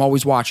up because I'm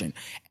always watching.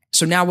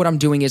 So now what I'm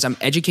doing is I'm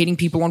educating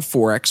people on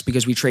Forex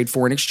because we trade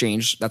foreign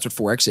exchange. That's what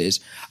Forex is.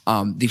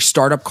 The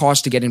startup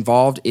cost to get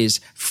involved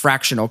is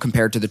fractional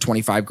compared to the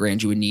 25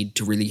 grand you would need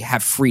to really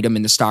have freedom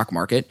in the stock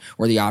market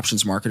or the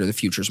options market or the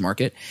futures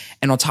market.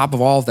 And on top of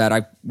all of that,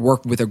 I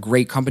work with a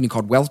great company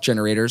called Wealth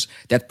Generators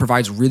that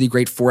provides really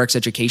great Forex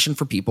education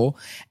for people.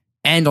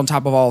 And on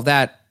top of all of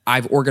that,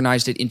 I've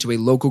organized it into a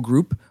local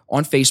group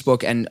on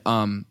Facebook and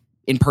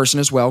in person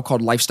as well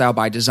called Lifestyle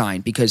by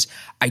Design, because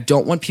I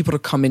don't want people to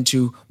come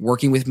into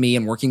working with me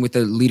and working with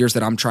the leaders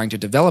that I'm trying to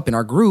develop in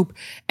our group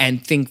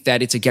and think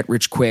that it's a get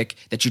rich quick,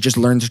 that you just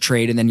learn to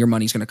trade and then your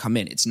money's going to come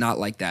in. It's not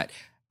like that.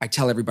 I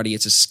tell everybody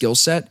it's a skill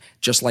set,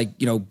 just like,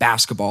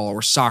 basketball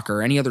or soccer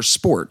or any other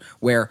sport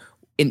where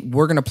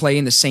we're going to play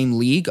in the same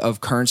league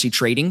of currency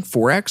trading,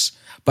 Forex,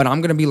 but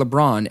I'm going to be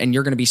LeBron and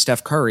you're going to be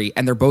Steph Curry,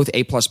 and they're both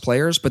A+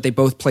 players, but they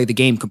both play the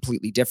game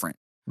completely different.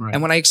 Right.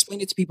 And when I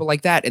explain it to people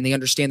like that and they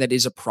understand that it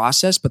is a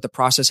process, but the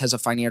process has a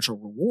financial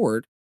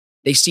reward,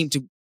 they seem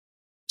to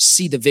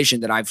see the vision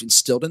that I've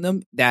instilled in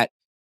them that,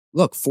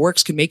 look,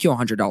 Forex can make you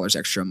 $100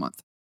 extra a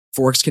month.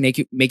 Forex can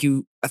make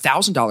you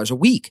 $1,000 a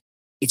week.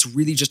 It's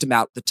really just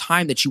about the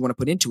time that you want to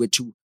put into it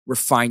to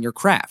refine your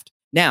craft.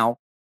 Now,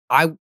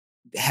 I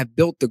have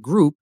built the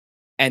group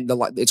and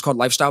it's called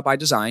Lifestyle by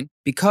Design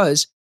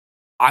because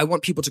I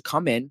want people to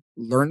come in,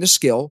 learn the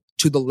skill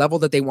to the level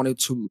that they want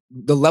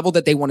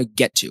to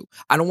get to.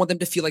 I don't want them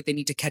to feel like they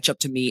need to catch up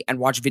to me and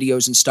watch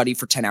videos and study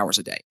for 10 hours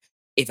a day.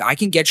 If I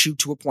can get you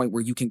to a point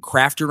where you can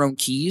craft your own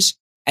keys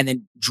and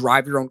then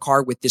drive your own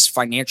car with this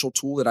financial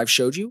tool that I've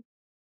showed you,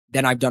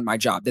 then I've done my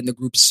job. Then the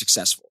group is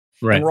successful.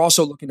 Right. And we're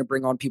also looking to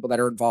bring on people that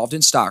are involved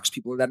in stocks,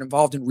 people that are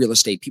involved in real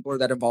estate, people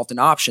that are involved in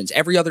options,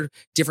 every other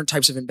different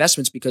types of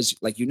investments, because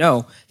like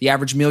the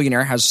average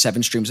millionaire has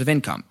 7 streams of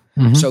income.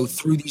 Mm-hmm. So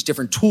through these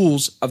different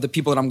tools of the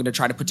people that I'm going to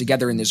try to put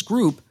together in this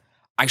group,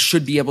 I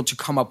should be able to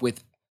come up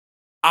with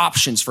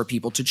options for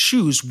people to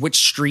choose which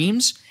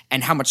streams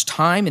and how much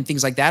time and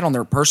things like that on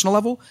their personal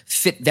level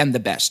fit them the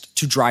best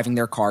to driving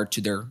their car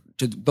to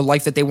the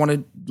life that they want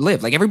to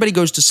live. Like everybody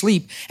goes to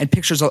sleep and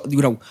pictures,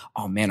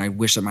 oh man, I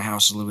wish that my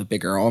house was a little bit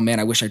bigger. Oh man,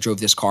 I wish I drove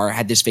this car, I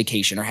had this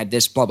vacation, or had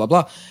this blah, blah,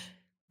 blah.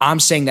 I'm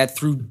saying that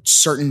through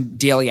certain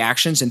daily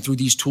actions and through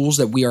these tools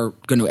that we are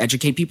going to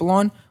educate people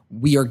on,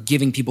 we are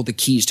giving people the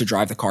keys to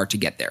drive the car to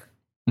get there.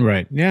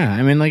 Right. Yeah.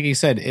 I mean, like you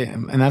said,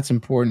 and that's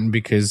important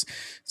because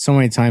so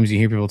many times you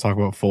hear people talk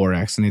about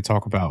Forex and they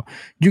talk about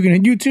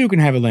you too can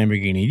have a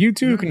Lamborghini, you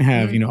too can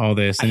have all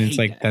this, and it's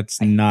like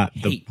that's not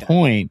the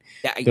point.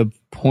 The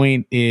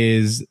point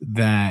is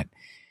that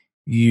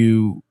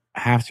you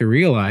have to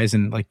realize,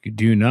 and like you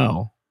do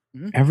know,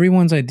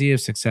 everyone's idea of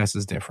success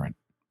is different.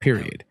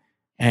 Period.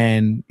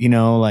 And,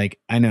 like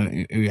I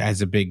know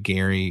as a big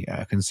Gary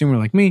consumer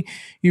like me,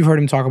 you've heard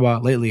him talk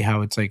about lately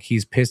how it's like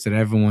he's pissed that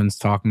everyone's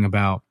talking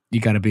about you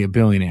got to be a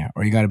billionaire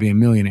or you got to be a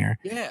millionaire.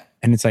 Yeah.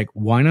 And it's like,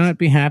 why not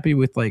be happy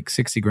with like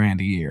 60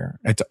 grand a year?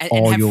 It's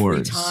all have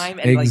yours. Free time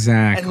and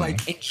exactly.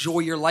 And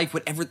enjoy your life.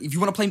 Whatever. If you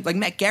want to play, like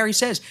Matt Gary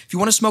says, if you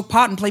want to smoke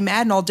pot and play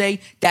Madden all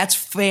day, that's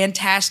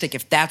fantastic.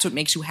 If that's what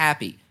makes you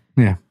happy.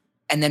 Yeah.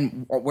 And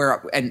then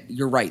and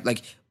you're right.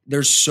 Like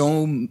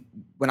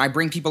when I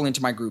bring people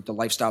into my group, the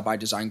Lifestyle by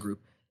Design group,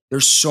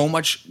 there's so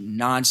much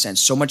nonsense,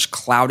 so much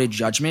clouded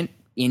judgment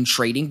in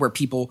trading where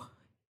people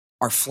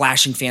are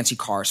flashing fancy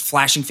cars,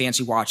 flashing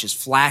fancy watches,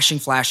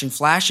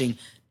 flashing.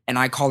 And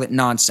I call it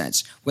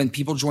nonsense. When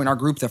people join our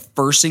group, the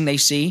first thing they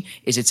see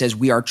is it says,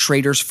 we are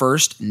traders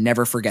first.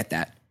 Never forget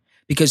that.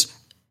 Because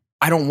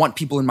I don't want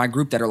people in my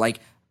group that are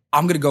like,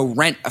 I'm going to go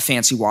rent a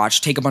fancy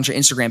watch, take a bunch of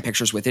Instagram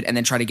pictures with it, and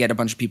then try to get a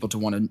bunch of people to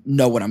want to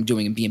know what I'm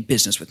doing and be in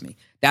business with me.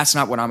 That's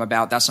not what I'm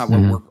about. That's not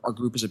what our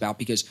group is about,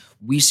 because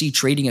we see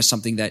trading as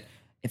something that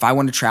if I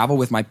want to travel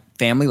with my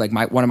family, like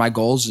one of my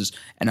goals is,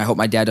 and I hope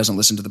my dad doesn't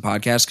listen to the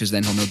podcast because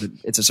then he'll know that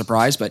it's a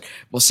surprise, but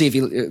we'll see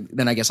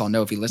then I guess I'll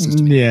know if he listens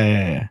to me.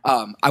 Yeah.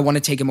 I want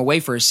to take him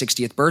away for his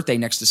 60th birthday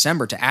next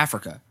December to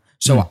Africa.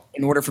 So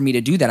in order for me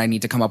to do that, I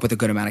need to come up with a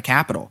good amount of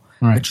capital.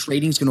 Right. But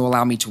trading is going to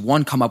allow me to,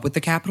 1, come up with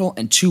the capital,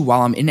 and 2,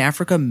 while I'm in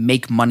Africa,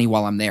 make money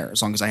while I'm there,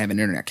 as long as I have an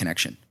internet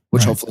connection,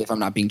 which hopefully if I'm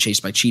not being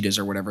chased by cheetahs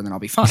or whatever, then I'll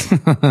be fine.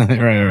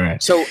 Right.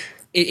 So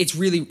it's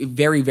really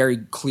very, very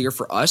clear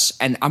for us.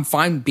 And I'm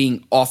fine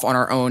being off on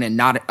our own and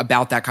not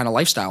about that kind of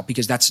lifestyle,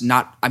 because that's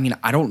not,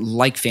 I don't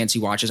like fancy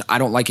watches. I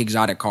don't like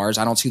exotic cars.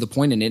 I don't see the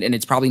point in it. And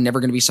it's probably never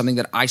going to be something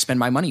that I spend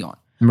my money on.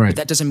 Right. But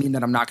that doesn't mean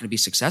that I'm not going to be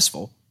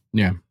successful.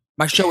 Yeah.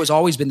 My show has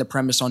always been the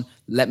premise on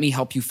let me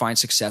help you find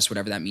success,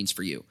 whatever that means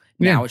for you.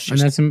 Now it's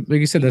just, and that's, like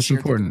you said, that's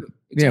important.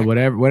 Exactly.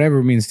 Yeah. Whatever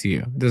it means to you.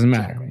 It doesn't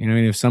matter.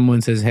 Exactly. If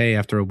someone says, hey,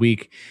 after a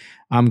week,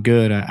 I'm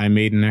good. I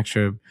made an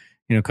extra,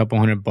 a couple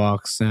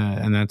 $100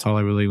 and that's all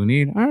I really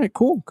need. All right,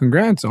 cool.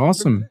 Congrats.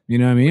 Awesome. You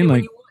know what I mean?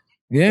 Like,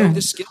 yeah.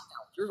 The skill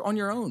now. You're on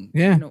your own.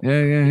 Yeah.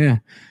 Yeah.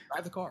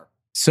 Drive the car.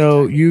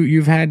 So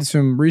you've had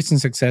some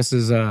recent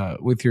successes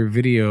with your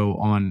video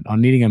on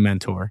needing a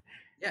mentor.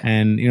 Yeah.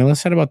 And,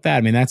 let's chat about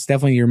that. That's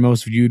definitely your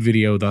most viewed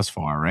video thus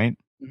far, right?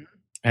 Mm-hmm.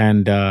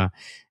 And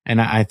And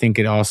I think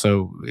it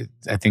also,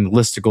 I think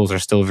listicles are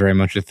still very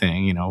much a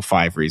thing,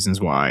 5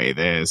 reasons why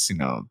this,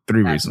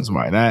 3 reasons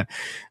why that.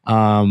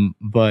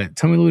 But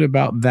tell me a little bit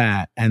about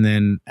that. And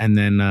then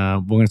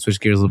we're going to switch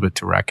gears a little bit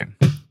to Reckon.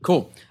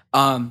 Cool.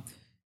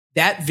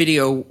 That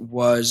video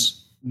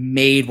was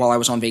made while I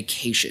was on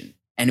vacation,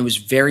 and it was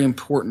very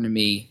important to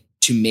me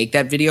to make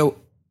that video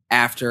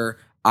after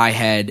I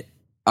had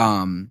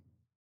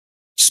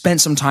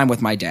spent some time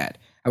with my dad.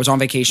 I was on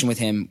vacation with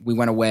him. We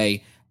went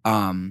away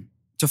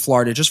to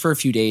Florida just for a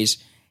few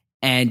days,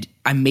 and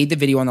I made the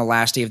video on the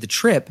last day of the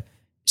trip,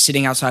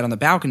 sitting outside on the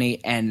balcony,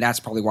 and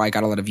that's probably why I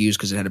got a lot of views,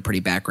 because it had a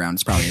pretty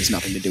background. It probably has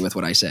nothing to do with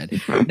what I said.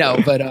 No,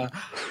 but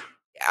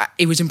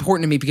it was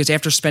important to me because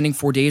after spending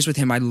 4 days with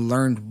him, I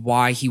learned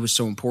why he was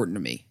so important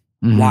to me.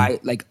 Mm-hmm. Why,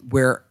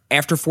 where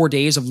after 4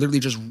 days of literally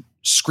just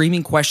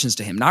screaming questions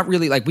to him, not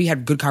really, we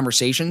had good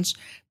conversations,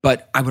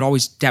 but I would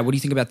always, Dad, what do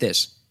you think about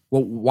this?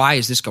 Well, why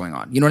is this going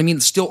on? You know what I mean?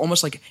 Still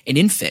almost like an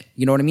infant,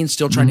 you know what I mean?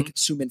 Still trying to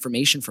consume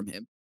information from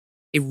him.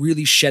 It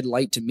really shed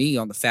light to me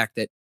on the fact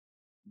that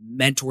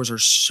mentors are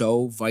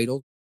so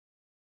vital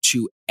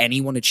to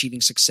anyone achieving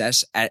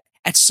success at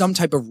some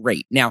type of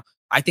rate. Now,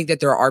 I think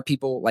that there are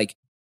people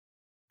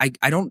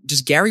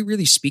does Gary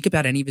really speak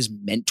about any of his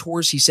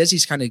mentors? He says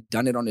he's kind of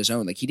done it on his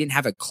own. He didn't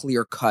have a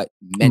clear cut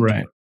mentor.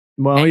 Right.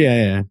 Well,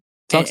 yeah.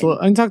 Talk a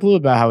little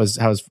about how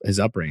his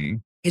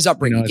upbringing. His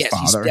upbringing, yes,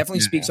 he definitely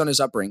speaks on his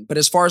upbringing. But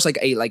as far as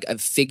a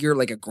figure,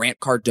 like a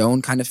Grant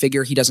Cardone kind of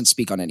figure, he doesn't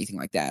speak on anything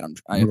like that.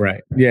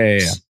 Right.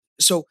 Yeah.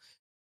 So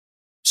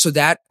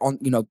that,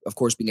 of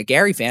course, being a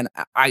Gary fan,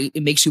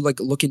 it makes you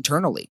look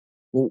internally.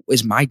 Well,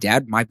 is my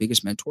dad my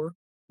biggest mentor?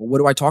 Well, what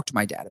do I talk to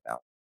my dad about?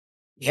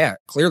 Yeah,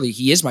 clearly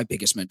he is my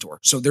biggest mentor.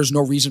 So there's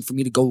no reason for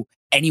me to go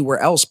anywhere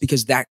else,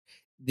 because the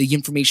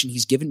information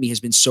he's given me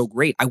has been so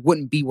great. I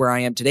wouldn't be where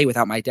I am today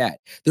without my dad.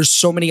 There's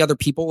so many other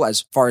people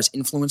as far as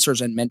influencers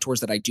and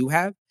mentors that I do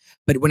have.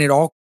 But when it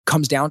all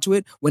comes down to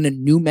it, when a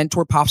new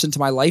mentor pops into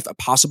my life, a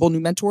possible new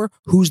mentor,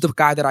 who's the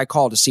guy that I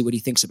call to see what he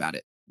thinks about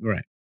it?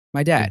 Right.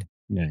 My dad.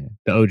 Yeah.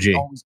 The OG.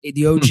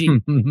 The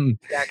OG.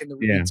 Back in the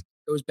weeds.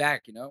 Goes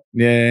back,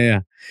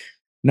 Yeah.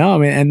 No, I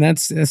mean, and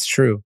that's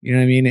true. You know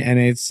what I mean? And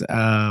it's,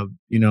 I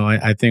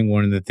think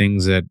one of the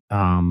things that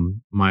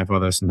my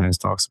father sometimes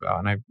talks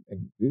about, and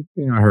it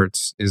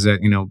hurts, is that,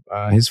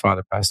 his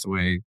father passed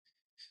away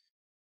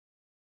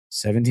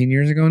 17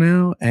 years ago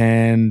now.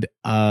 And,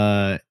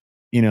 that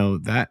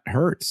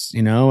hurts,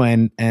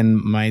 and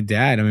my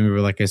dad, I remember,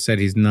 like I said,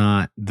 he's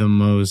not the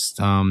most,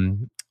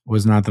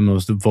 was not the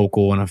most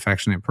vocal and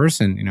affectionate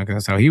person, because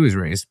that's how he was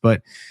raised.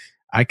 But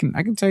I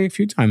can tell you a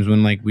few times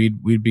when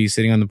we'd be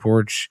sitting on the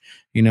porch,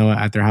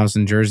 at their house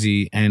in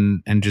Jersey,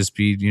 and just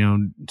be,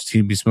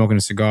 he'd be smoking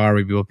a cigar,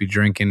 we'd both be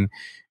drinking,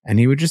 and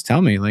he would just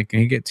tell me,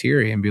 he'd get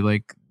teary and be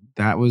like,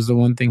 that was the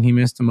one thing he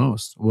missed the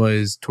most,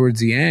 was towards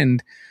the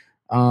end.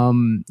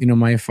 My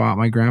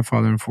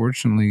grandfather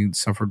unfortunately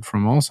suffered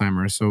from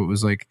Alzheimer's, so it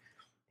was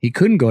he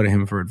couldn't go to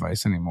him for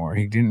advice anymore.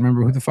 He didn't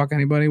remember who the fuck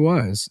anybody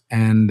was,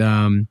 and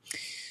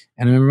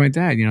I remember my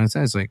dad, it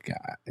says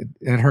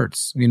it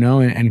hurts,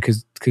 and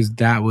because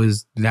that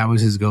was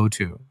his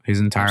go-to his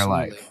entire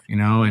life,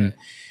 Right.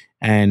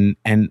 and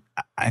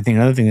I think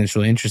another thing that's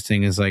really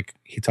interesting is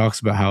he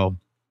talks about how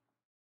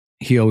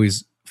he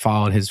always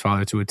followed his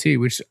father to a T,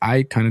 which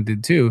I kind of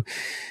did too.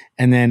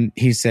 And then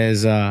he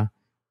says,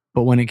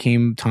 but when it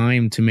came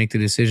time to make the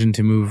decision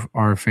to move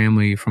our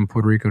family from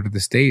Puerto Rico to the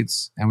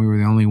States, and we were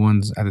the only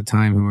ones at the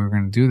time who were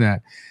going to do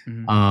that,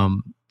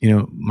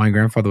 my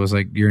grandfather was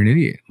like, you're an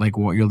idiot.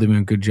 You're living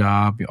a good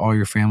job. All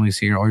your family's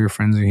here. All your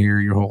friends are here.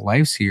 Your whole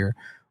life's here.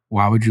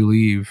 Why would you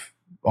leave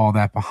all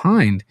that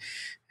behind?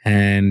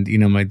 And,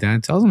 my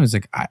dad tells him, it's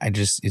I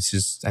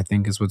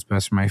think it's what's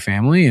best for my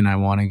family, and I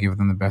want to give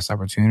them the best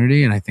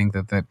opportunity. And I think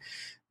that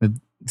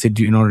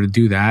in order to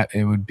do that,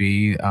 it would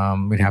be,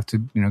 we'd have to,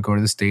 go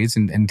to the States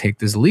and take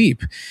this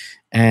leap.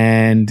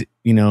 And,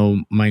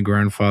 my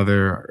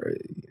grandfather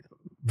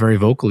very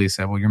vocally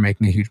said, well, you're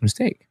making a huge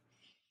mistake.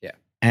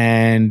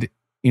 And,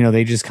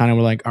 they just kind of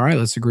were like, all right,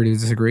 let's agree to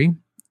disagree.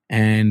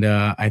 And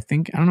I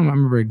don't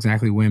remember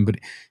exactly when, but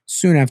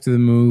soon after the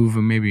move,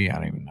 or maybe, I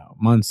don't even know,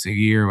 months, a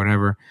year,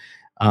 whatever,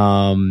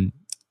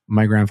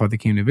 my grandfather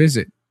came to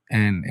visit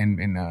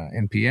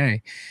in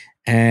PA.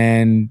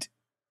 And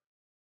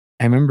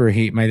I remember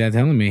my dad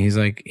telling me, he's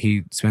like,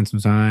 he spent some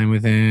time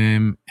with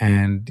him.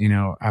 And,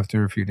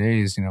 after a few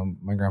days,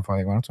 my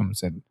grandfather went up to him and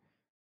said,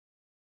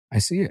 I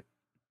see it.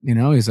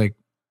 He's like,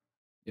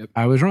 yep,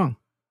 I was wrong.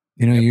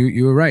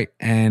 You were right.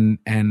 And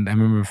I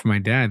remember for my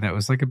dad, that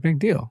was a big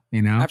deal,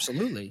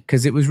 Absolutely.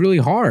 Because it was really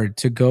hard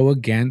to go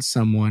against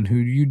someone who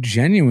you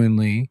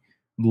genuinely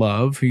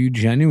love, who you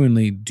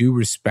genuinely do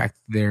respect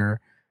their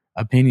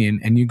opinion,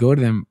 and you go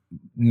to them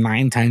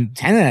 9 times,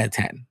 10 out of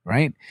 10,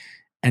 right?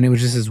 And it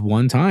was just this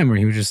one time where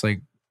he was just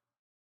like,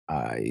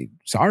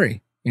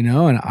 sorry, and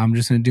I'm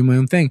just going to do my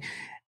own thing.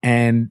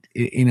 And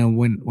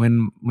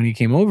when he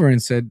came over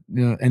and said,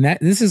 and that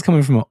this is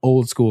coming from an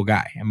old school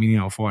guy. I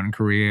mean, fought in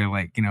Korea,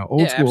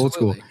 old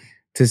school.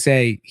 to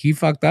say he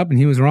fucked up and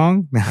he was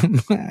wrong,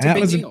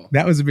 deal.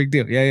 That was a big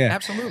deal. Yeah, yeah.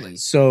 Absolutely.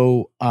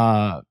 So,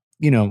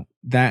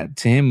 that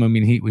to him, I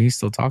mean, he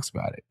still talks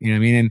about it. You know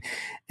what I mean?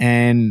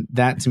 And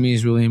that to me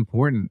is really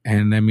important.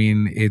 And I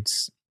mean,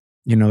 it's,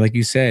 like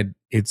you said,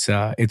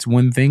 it's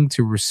one thing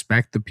to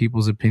respect the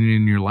people's opinion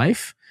in your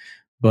life,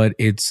 but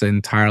it's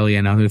entirely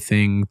another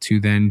thing to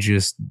then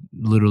just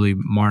literally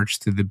march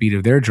to the beat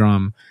of their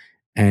drum.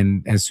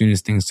 And as soon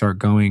as things start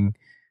going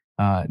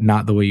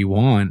not the way you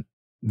want,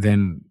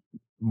 then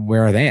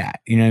where are they at?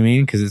 You know what I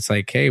mean? Because it's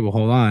like, hey, well,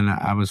 hold on.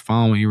 I was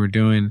following what you were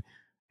doing,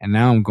 and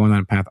now I'm going on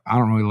a path I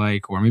don't really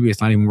like, or maybe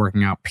it's not even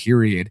working out,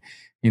 period.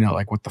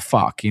 Like what the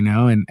fuck,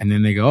 And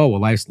then they go, oh,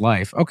 well, life's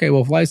life. Okay,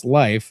 well, if life's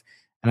life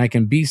and I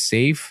can be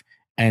safe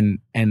and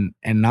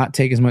not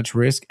take as much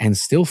risk and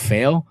still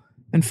fail,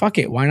 then fuck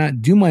it. Why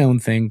not do my own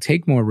thing,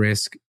 take more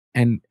risk,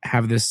 and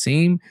have the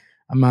same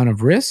amount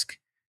of risk,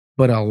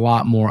 but a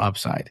lot more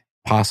upside,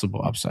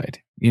 possible upside.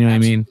 You know what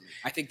Absolutely. I mean?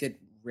 I think that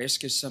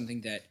risk is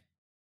something that,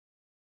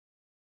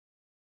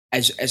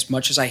 as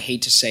much as I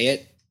hate to say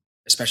it,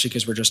 especially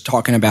because we're just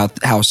talking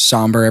about how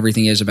somber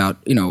everything is about,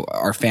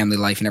 our family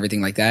life and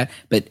everything like that.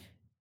 But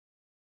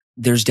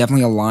there's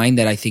definitely a line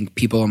that I think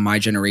people in my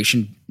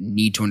generation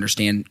need to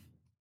understand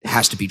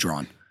has to be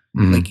drawn.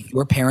 Mhm. Like,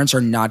 your parents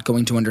are not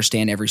going to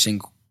understand every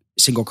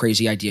single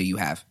crazy idea you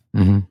have.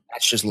 Mhm.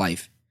 That's just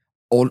life.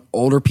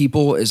 Older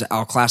people,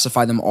 I'll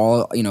classify them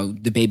all,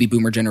 the baby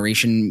boomer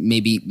generation,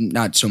 maybe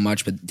not so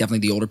much, but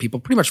definitely the older people,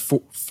 pretty much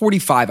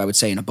 45, I would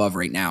say, and above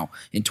right now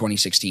in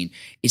 2016,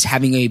 is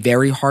having a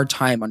very hard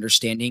time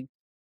understanding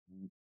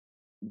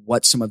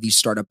what some of these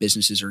startup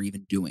businesses are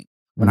even doing.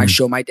 When I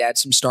show my dad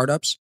some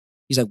startups,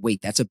 he's like,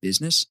 wait, that's a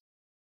business?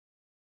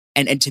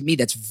 And to me,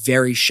 that's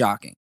very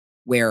shocking,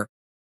 where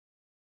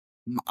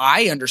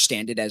I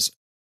understand it as,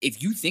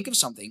 if you think of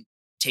something,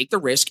 take the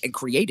risk and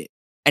create it.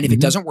 And if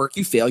it doesn't work,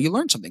 you fail, you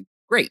learn something.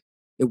 Great.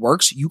 It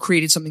works. You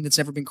created something that's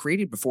never been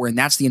created before. And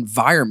that's the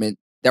environment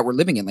that we're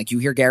living in. Like you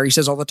hear Gary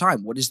says all the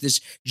time, what is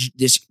this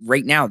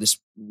right now, this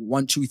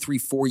 1, 2, 3,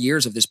 4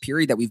 years of this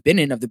period that we've been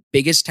in, of the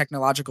biggest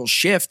technological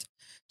shift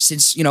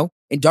since,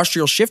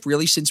 industrial shift,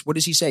 really, since, what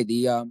does he say?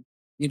 The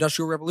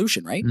Industrial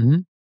Revolution, right?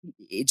 Mhm.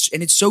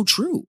 It's so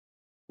true,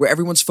 where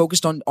everyone's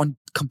focused on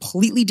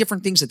completely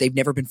different things that they've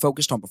never been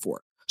focused on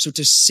before. So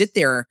to sit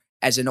there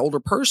as an older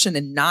person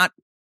and not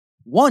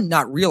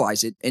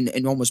realize it,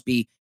 and almost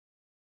be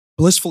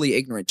blissfully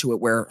ignorant to it,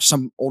 where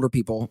some older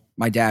people,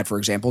 my dad, for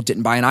example,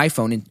 didn't buy an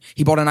iPhone, and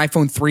he bought an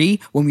iPhone 3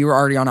 when we were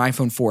already on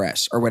iPhone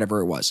 4S or whatever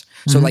it was.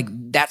 So like,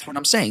 that's what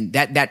I'm saying.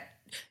 That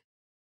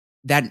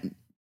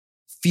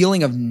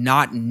feeling of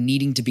not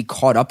needing to be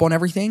caught up on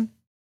everything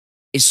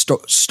is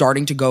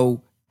starting to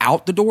go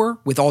out the door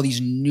with all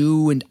these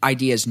new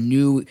ideas,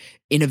 new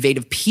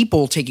innovative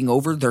people taking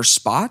over their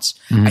spots.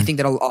 I think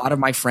that a lot of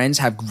my friends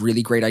have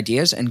really great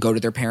ideas and go to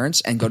their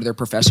parents and go to their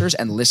professors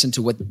and listen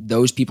to what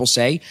those people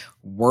say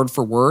word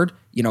for word,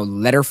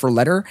 letter for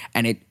letter,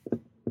 and it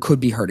could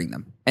be hurting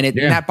them. And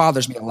that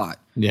bothers me a lot.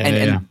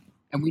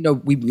 And we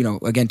know,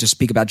 again, to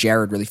speak about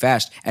Jared really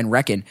fast and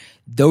Reckon,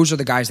 those are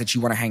the guys that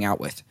you want to hang out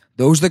with.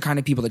 Those are the kind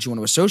of people that you want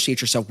to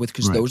associate yourself with,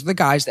 because those are the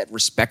guys that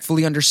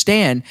respectfully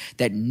understand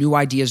that new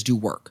ideas do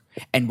work.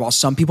 And while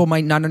some people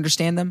might not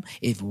understand them,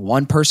 if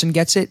one person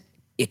gets it,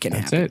 it can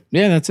happen. That's it.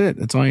 Yeah, that's it.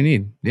 That's all you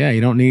need. Yeah,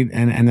 you don't need,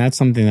 and that's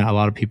something that a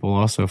lot of people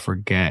also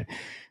forget.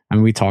 I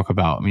mean, we talk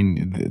about,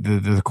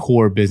 the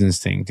core business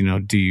thing,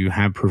 do you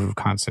have proof of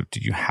concept? Do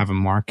you have a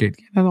market?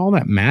 All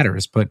that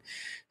matters. But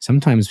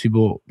sometimes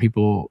people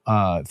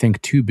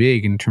think too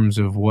big in terms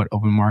of what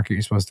open market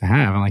you're supposed to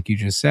have. And like you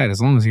just said, as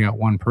long as you got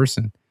one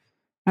person,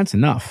 that's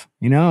enough.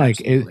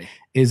 Like,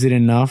 is it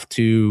enough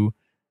to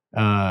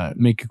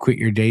make you quit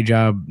your day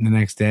job the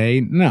next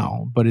day?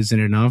 No. But is it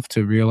enough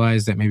to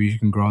realize that maybe you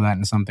can grow that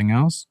into something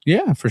else?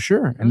 Yeah, for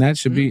sure. And that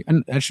should be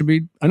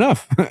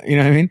enough. You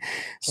know what I mean?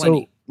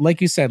 Plenty. So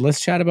like you said, let's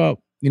chat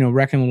about,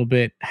 Reckon a little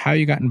bit, how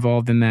you got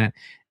involved in that,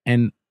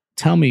 and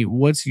tell me,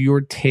 what's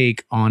your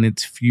take on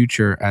its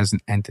future as an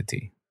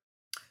entity?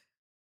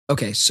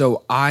 Okay,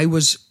 so I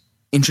was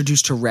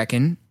introduced to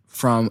Reckon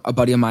from a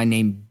buddy of mine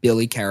named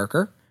Billy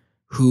Carricker,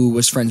 who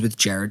was friends with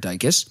Jared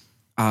Dykes.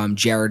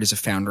 Jared is a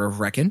founder of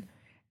Reckon.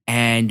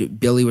 And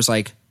Billy was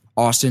like,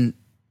 Austin,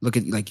 look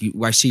at, like,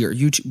 I see your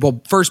YouTube.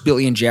 Well, first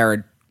Billy and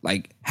Jared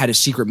had a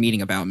secret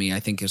meeting about me, I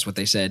think is what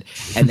they said.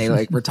 And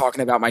they were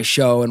talking about my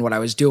show and what I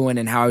was doing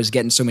and how I was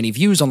getting so many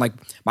views on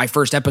my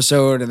first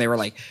episode. And they were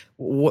like,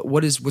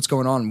 what's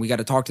going on? We got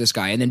to talk to this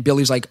guy. And then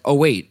Billy's like, oh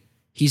wait,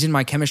 he's in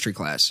my chemistry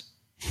class.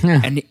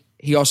 And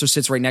he also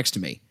sits right next to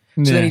me.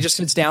 So then he just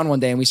sits down one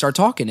day and we start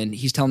talking, and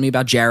he's telling me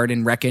about Jared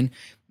and Reckon.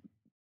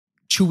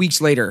 2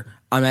 weeks later,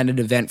 I'm at an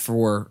event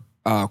for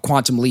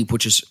Quantum Leap,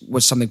 which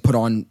was something put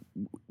on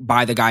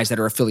by the guys that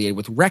are affiliated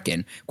with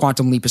Reckon.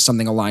 Quantum Leap is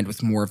something aligned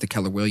with more of the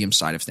Keller Williams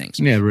side of things.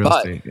 Yeah, real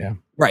estate, yeah.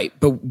 Right.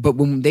 But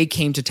when they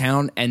came to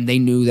town and they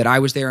knew that I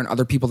was there and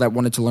other people that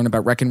wanted to learn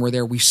about Reckon were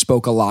there, we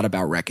spoke a lot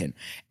about Reckon.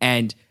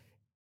 And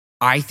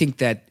I think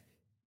that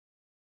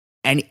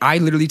And I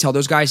literally tell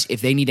those guys,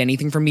 if they need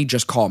anything from me,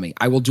 just call me.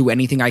 I will do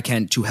anything I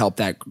can to help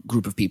that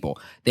group of people.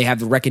 They have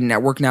the Reckon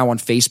Network now on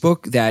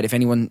Facebook that if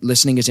anyone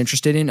listening is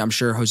interested in, I'm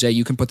sure, Jose,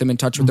 you can put them in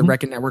touch with the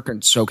Reckon Network,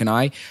 and so can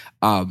I,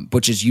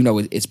 which is,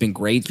 it's been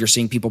great. You're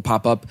seeing people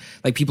pop up,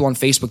 like people on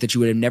Facebook that you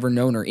would have never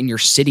known are in your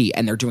city,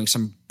 and they're doing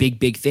some big,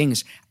 big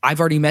things. I've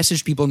already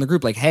messaged people in the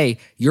group like, hey,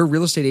 you're a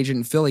real estate agent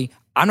in Philly.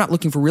 I'm not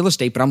looking for real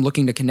estate, but I'm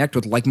looking to connect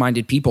with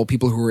like-minded people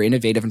who are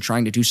innovative and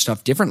trying to do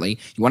stuff differently.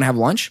 You want to have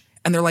lunch?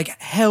 And they're like,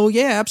 hell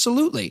yeah,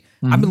 absolutely.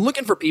 I've been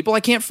looking for people.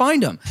 I can't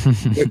find them.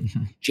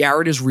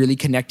 Jared is really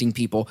connecting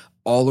people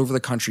all over the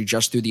country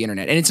just through the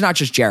internet. And it's not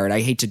just Jared.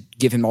 I hate to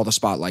give him all the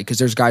spotlight because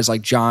there's guys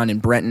like John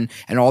and Brenton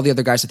and all the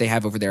other guys that they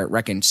have over there at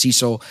Reckon,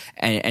 Cecil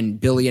and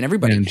Billy and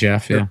everybody. And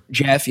Jeff, yeah.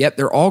 Jeff, yep.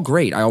 They're all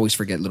great. I always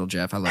forget little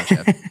Jeff. I love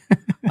Jeff.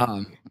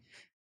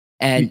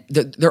 And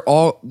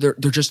they're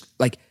just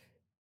like,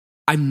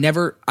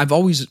 I've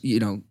always,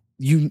 you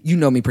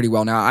know me pretty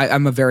well now.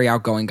 I'm a very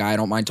outgoing guy. I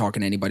don't mind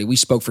talking to anybody. We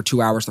spoke for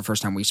 2 hours the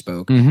first time we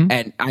spoke,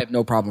 and I have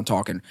no problem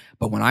talking.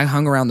 But when I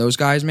hung around those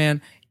guys,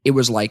 man, it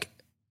was like,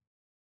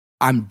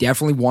 I'm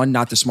definitely, one,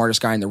 not the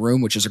smartest guy in the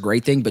room, which is a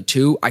great thing. But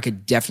two, I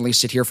could definitely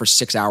sit here for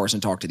 6 hours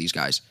and talk to these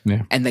guys.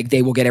 Yeah. And like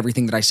they will get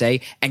everything that I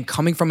say. And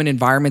coming from an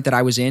environment that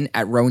I was in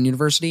at Rowan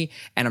University,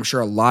 and I'm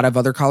sure a lot of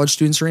other college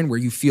students are in, where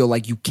you feel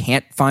like you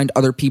can't find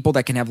other people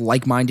that can have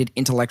like-minded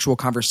intellectual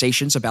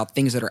conversations about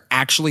things that are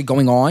actually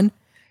going on.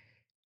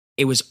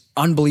 It was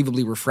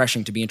unbelievably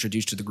refreshing to be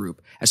introduced to the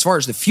group. As far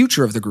as the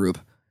future of the group,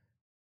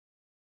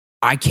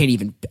 I can't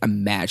even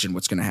imagine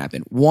what's going to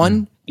happen.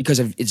 One, because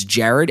it's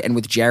Jared, and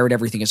with Jared,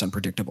 everything is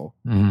unpredictable.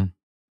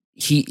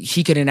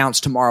 He could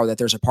announce tomorrow that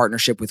there's a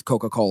partnership with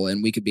Coca-Cola,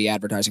 and we could be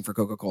advertising for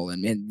Coca-Cola,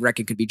 and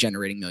Reckon could be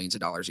generating millions of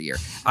dollars a year.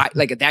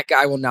 That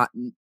guy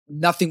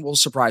nothing will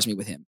surprise me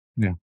with him.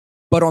 Yeah.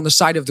 But on the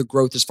side of the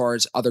growth, as far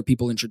as other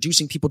people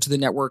introducing people to the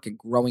network and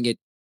growing it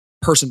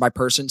person by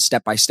person,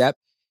 step by step,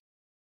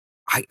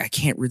 I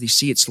can't really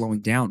see it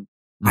slowing down.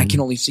 I can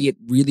only see it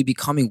really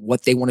becoming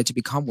what they want it to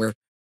become, where,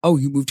 oh,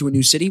 you moved to a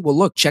new city? Well,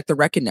 look, check the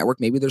Reckon Network.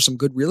 Maybe there's some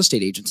good real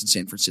estate agents in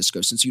San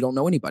Francisco since you don't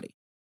know anybody.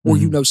 Or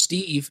you know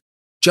Steve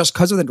just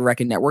because of the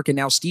Reckon Network, and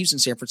now Steve's in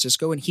San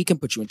Francisco and he can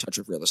put you in touch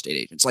with real estate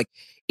agents. Like,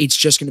 it's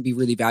just going to be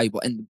really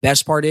valuable. And the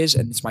best part is,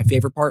 and it's my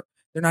favorite part,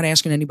 they're not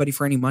asking anybody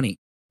for any money.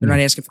 They're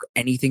not asking for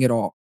anything at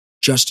all.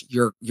 Just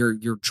your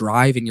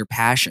drive and your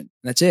passion.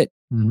 And that's it.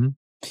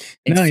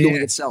 It's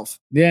fueling itself.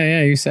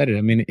 Yeah, you said it.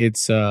 I mean,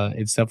 it's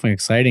definitely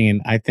exciting,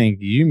 and I think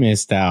you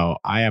missed out.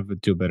 I have to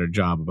do a better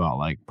job about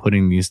like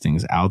putting these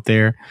things out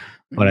there,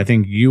 but I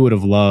think you would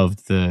have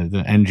loved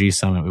the NG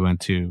summit we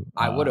went to.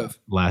 I would have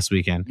last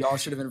weekend. Y'all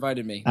should have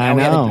invited me. I know.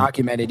 We had it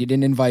documented. You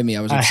didn't invite me.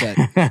 I was upset.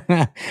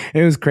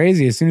 It was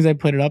crazy. As soon as I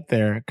put it up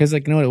there, because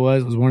like, you know what it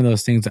was? It was one of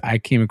those things that I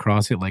came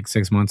across it like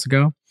 6 months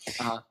ago,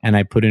 and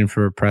I put in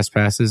for press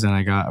passes and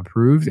I got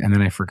approved, and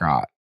then I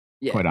forgot.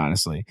 Yeah. Quite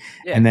honestly.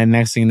 Yeah. And then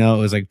next thing you know, it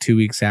was like 2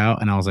 weeks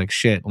out, and I was like,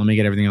 shit, let me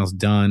get everything else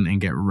done and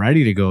get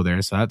ready to go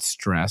there. So that's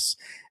stress.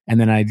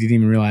 And then I didn't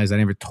even realize I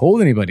never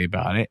told anybody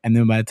about it. And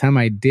then by the time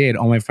I did,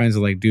 all my friends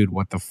were like, dude,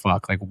 what the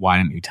fuck? Like, why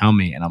didn't you tell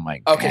me? And I'm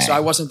like, okay, so I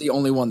wasn't the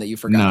only one that you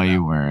forgot. No, about.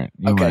 You weren't.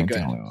 Okay, good.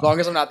 As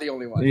long as I'm not the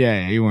only one.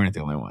 Yeah, you weren't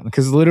the only one.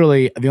 Because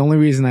literally the only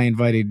reason I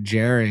invited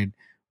Jared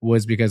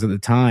was because at the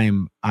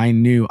time I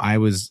knew I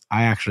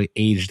actually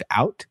aged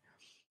out.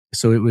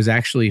 So it was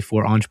actually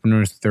for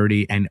entrepreneurs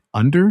 30 and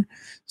under.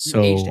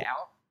 So you aged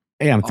out?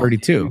 Yeah, I'm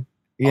 32.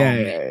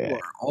 Yeah, you are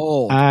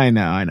old. I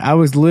know. And I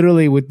was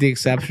literally, with the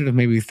exception of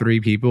maybe 3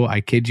 people, I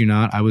kid you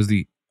not, I was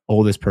the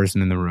oldest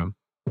person in the room.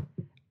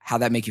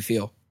 How'd that make you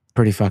feel?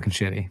 Pretty fucking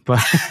shitty. But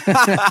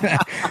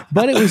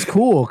but it was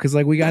cool because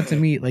like we got to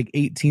meet like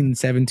 18 and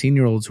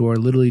 17-year-olds who are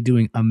literally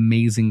doing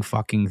amazing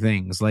fucking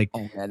things. Like,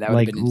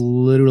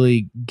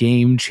 literally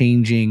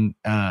game-changing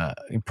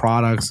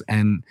products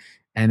and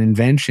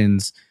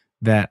inventions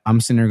that I'm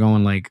sitting there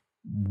going like,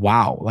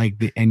 wow, like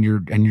and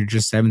you're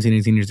just 17,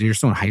 18 years, you're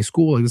still in high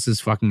school. Like, this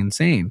is fucking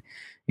insane.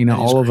 You know,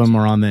 all of them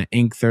are on the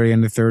Inc. 30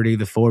 under 30,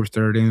 the Forbes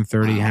 30 under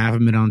 30, half of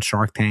them on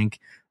Shark Tank,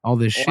 all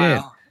this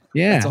shit.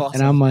 Yeah. Awesome.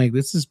 And I'm like,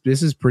 this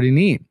is pretty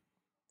neat.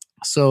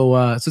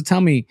 So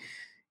tell me,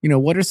 you know,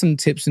 what are some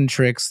tips and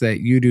tricks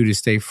that you do to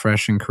stay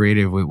fresh and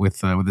creative with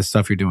the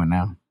stuff you're doing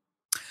now?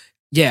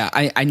 Yeah,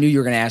 I knew you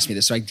were going to ask me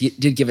this. So I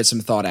did give it some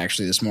thought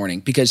actually this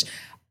morning, because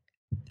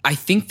I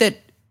think that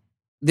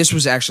this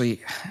was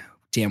actually,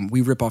 damn,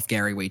 we rip off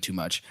Gary way too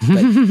much.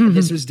 But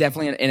this was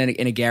definitely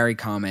in a Gary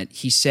comment.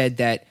 He said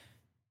that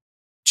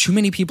too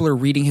many people are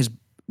reading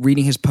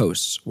his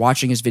posts,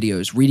 watching his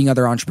videos, reading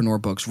other entrepreneur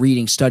books,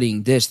 reading,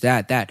 studying this,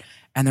 that,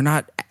 and they're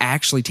not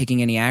actually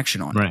taking any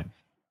action on it. Right.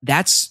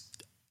 That's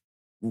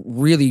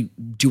really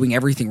doing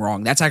everything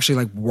wrong. That's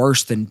actually like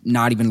worse than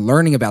not even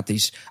learning about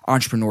these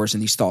entrepreneurs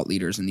and these thought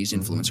leaders and these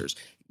influencers,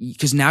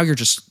 because now you're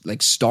just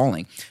like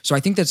stalling. So I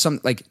think that's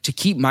to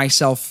keep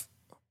myself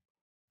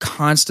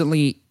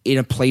constantly in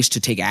a place to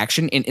take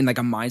action, in like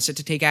a mindset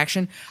to take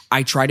action,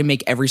 I try to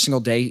make every single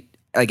day,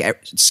 like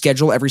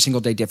schedule every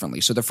single day differently.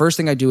 So the first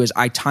thing I do is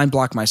I time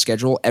block my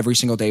schedule every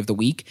single day of the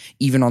week,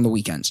 even on the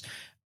weekends.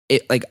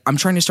 I'm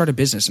trying to start a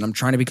business and I'm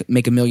trying to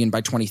make $1 million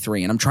by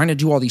 23. And I'm trying to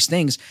do all these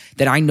things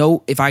that I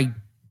know if I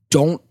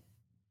don't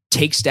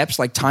take steps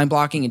like time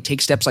blocking and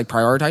take steps like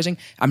prioritizing,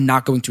 I'm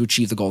not going to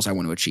achieve the goals I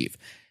want to achieve.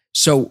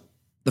 So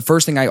the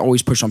first thing I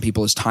always push on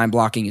people is time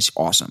blocking is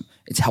awesome.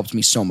 It's helped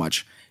me so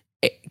much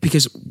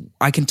because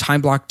I can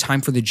time block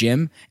time for the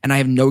gym and I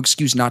have no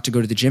excuse not to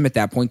go to the gym at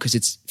that point because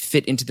it's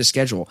fit into the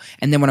schedule.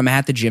 And then when I'm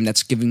at the gym,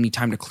 that's giving me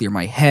time to clear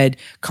my head,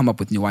 come up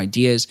with new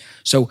ideas.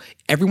 So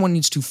everyone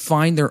needs to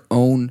find their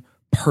own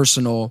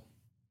personal,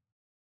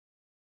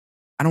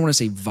 I don't want to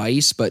say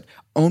vice, but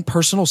own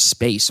personal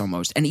space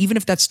almost. And even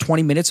if that's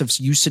 20 minutes of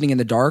you sitting in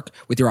the dark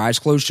with your eyes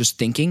closed, just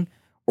thinking,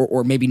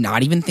 or maybe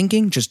not even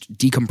thinking, just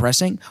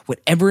decompressing,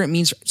 whatever it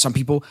means. Some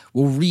people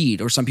will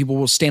read or some people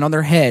will stand on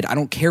their head. I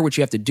don't care what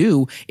you have to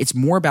do. It's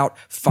more about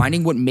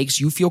finding what makes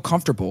you feel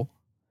comfortable,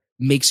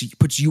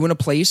 puts you in a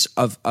place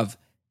of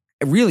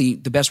really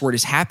the best word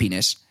is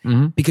happiness.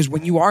 Mm-hmm. Because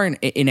when you are in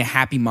a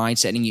happy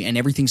mindset and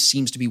everything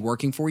seems to be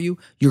working for you,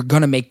 you're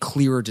going to make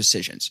clearer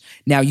decisions.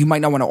 Now, you might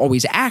not want to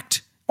always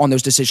act on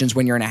those decisions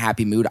when you're in a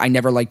happy mood. I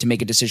never like to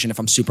make a decision if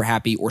I'm super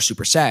happy or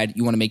super sad.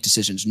 You want to make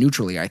decisions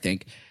neutrally, I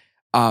think.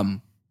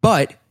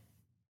 But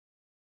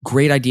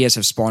great ideas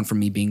have spawned from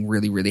me being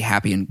really, really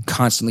happy and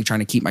constantly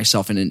trying to keep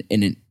myself in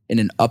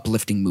an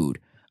uplifting mood.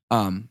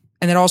 And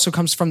that also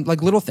comes from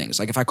like little things.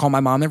 Like if I call my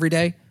mom every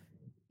day,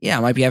 yeah, I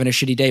might be having a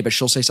shitty day, but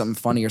she'll say something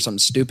funny or something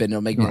stupid and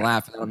it'll make me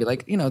laugh. And then I'll be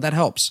like, that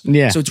helps.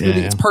 Yeah. So it's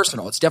really, it's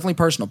personal. It's definitely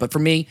personal. But for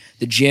me,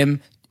 the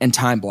gym and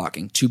time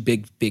blocking, two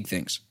big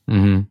things.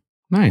 Mm-hmm.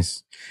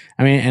 Nice.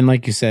 I mean, and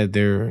like you said,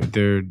 they're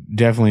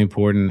definitely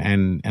important.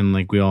 And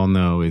like we all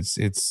know,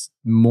 it's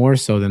more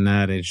so than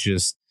that. It's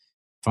just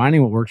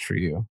finding what works for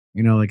you.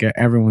 Like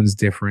everyone's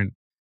different.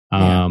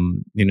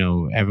 Everyone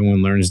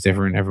learns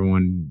different.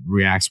 Everyone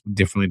reacts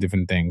differently to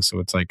different things. So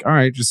it's like, all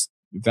right, just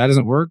if that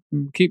doesn't work,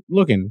 keep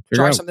looking.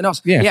 Try something else.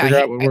 Figure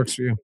out what works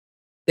for you.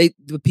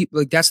 The people,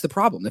 like, that's the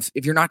problem.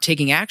 If you're not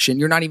taking action,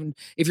 you're not even,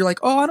 if you're like,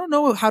 oh, I don't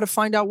know how to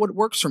find out what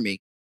works for me,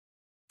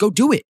 go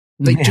do it.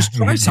 Like, just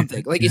try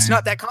something. Like, it's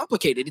not that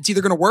complicated. It's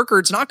either going to work or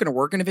it's not going to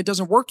work. And if it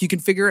doesn't work, you can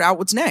figure out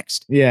what's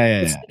next.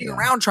 Sitting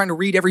around trying to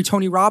read every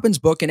Tony Robbins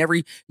book and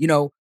every,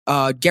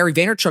 Gary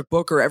Vaynerchuk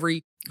book or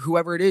every,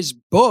 whoever it is,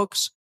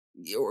 books,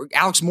 or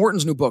Alex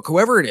Morton's new book,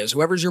 whoever it is,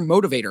 whoever's your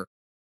motivator,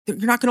 you're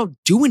not going to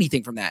do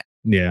anything from that.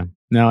 Yeah.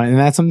 No, and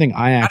that's something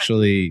I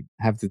actually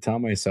have to tell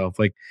myself.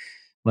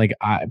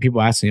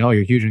 People ask me, "Oh,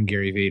 you're huge on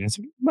Gary Vee," and it's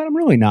like, but I'm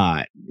really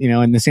not.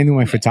 And the same thing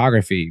with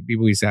photography.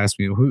 People used to ask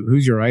me,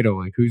 "Who's your idol?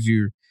 Like, who's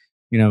your,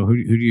 who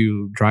do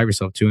you drive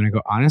yourself to?" And I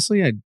go,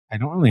 honestly, I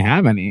don't really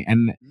have any.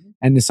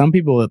 And to some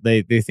people,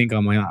 they think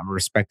I'm not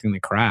respecting the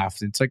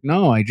craft. It's like,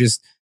 no, I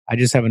just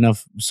have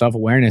enough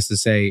self-awareness to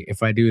say,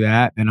 if I do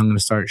that, then I'm going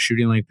to start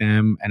shooting like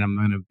them, and I'm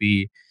going to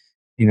be,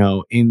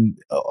 in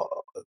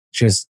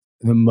just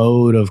the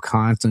mode of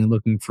constantly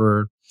looking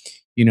for,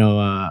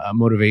 a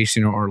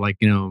motivation or like,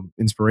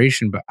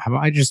 inspiration. But how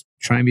about I just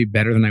try and be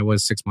better than I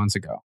was 6 months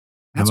ago?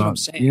 That's what I'm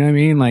saying. You know what I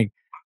mean? Like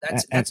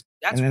that's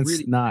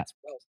really not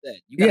well said.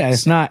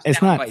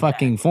 It's not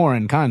fucking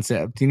foreign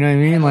concept. You know what I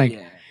mean?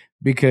 Like,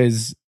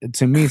 because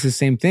to me, it's the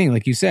same thing.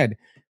 Like you said,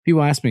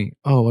 people ask me,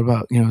 "Oh, what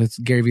about, it's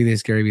Gary Vee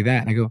this, Gary Vee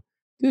that?" And I go,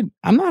 dude,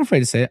 I'm not afraid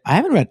to say it. I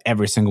haven't read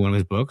every single one of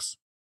his books.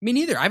 Me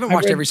neither. I haven't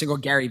watched every single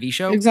Gary Vee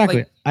show.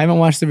 Exactly. I haven't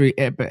watched every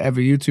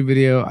YouTube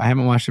video. I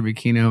haven't watched every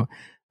keynote.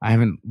 I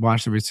haven't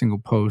watched every single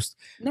post.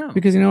 No.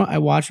 Because, I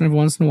watch them every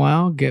once in a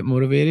while, get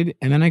motivated,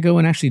 and then I go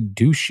and actually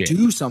do shit.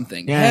 Do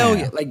something. Yeah. Hell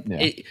yeah.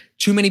 Like,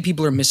 too many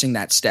people are missing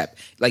that step.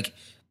 Like,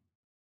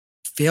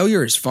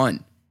 failure is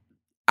fun.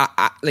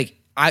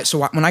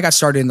 So when I got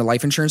started in the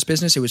life insurance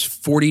business, it was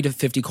 40 to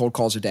 50 cold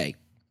calls a day.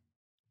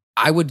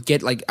 I would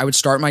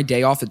start my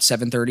day off at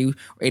 7:30 or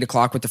 8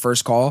 o'clock with the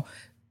first call.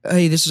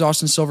 Hey, this is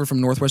Austin Silver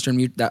from Northwestern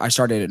Mutual. I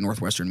started at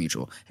Northwestern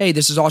Mutual. Hey,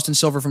 this is Austin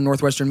Silver from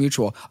Northwestern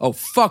Mutual. Oh,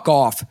 fuck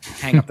off.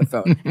 Hang up the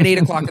phone at 8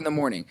 o'clock in the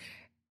morning.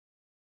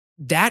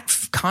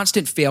 That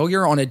constant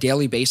failure on a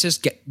daily basis,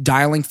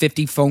 dialing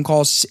 50 phone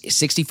calls,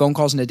 60 phone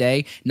calls in a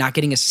day, not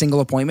getting a single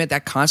appointment,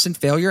 that constant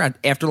failure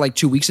after like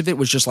 2 weeks of it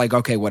was just like,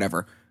 okay,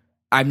 whatever.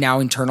 I've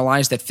now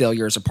internalized that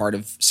failure is a part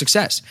of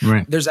success.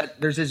 Right. There's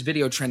this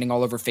video trending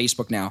all over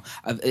Facebook now.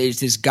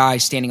 It's this guy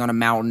standing on a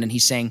mountain and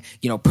he's saying,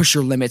 push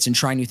your limits and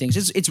try new things.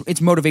 It's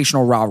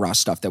motivational rah-rah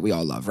stuff that we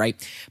all love, right?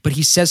 But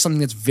he says something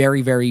that's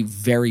very, very,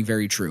 very,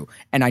 very true.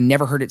 And I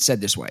never heard it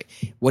said this way.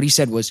 What he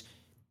said was,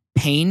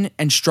 pain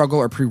and struggle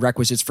are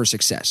prerequisites for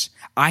success.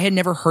 I had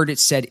never heard it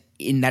said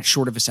in that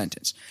short of a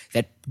sentence,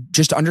 that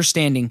just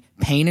understanding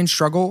pain and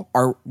struggle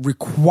are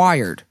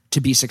required to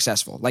be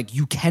successful. Like,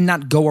 you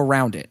cannot go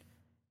around it.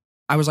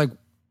 I was like,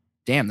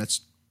 damn,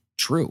 that's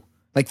true.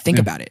 Like, think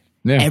about it.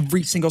 Yeah.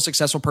 Every single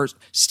successful person,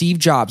 Steve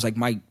Jobs, like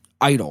my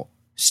idol,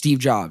 Steve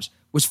Jobs,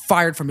 was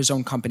fired from his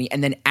own company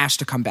and then asked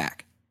to come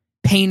back.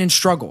 Pain and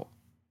struggle.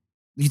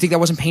 You think that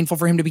wasn't painful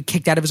for him to be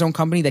kicked out of his own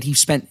company that he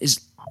spent his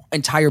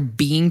entire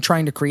being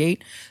trying to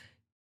create?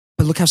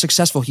 But look how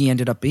successful he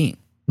ended up being.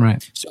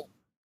 Right. So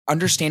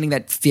understanding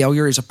that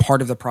failure is a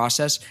part of the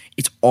process.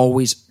 It's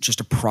always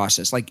just a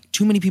process. Like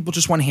too many people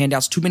just want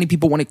handouts. Too many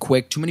people want it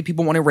quick. Too many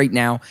people want it right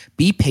now.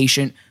 Be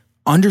patient.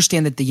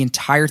 Understand that the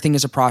entire thing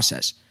is a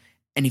process.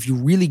 And if you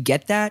really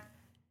get that,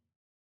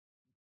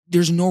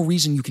 there's no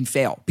reason you can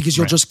fail because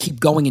you'll just keep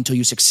going until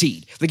you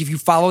succeed. Like if you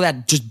follow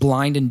that just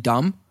blind and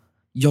dumb,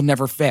 you'll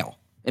never fail,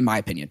 in my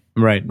opinion.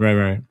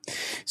 Right.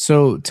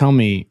 So tell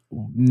me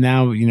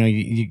now,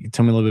 you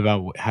tell me a little bit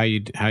about how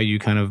you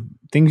kind of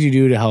things you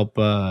do to help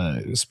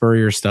spur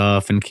your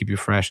stuff and keep you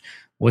fresh.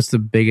 What's the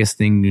biggest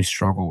thing you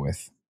struggle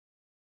with?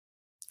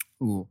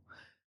 Ooh,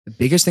 the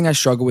biggest thing I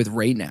struggle with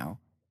right now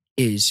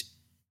is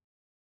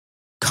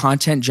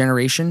content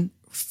generation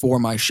for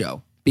my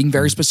show. Being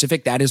very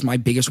specific, that is my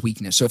biggest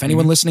weakness. So if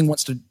anyone listening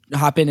wants to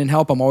hop in and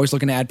help, I'm always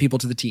looking to add people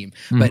to the team.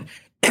 But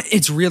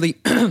it's really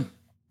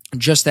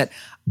just that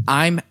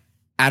I'm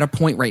at a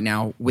point right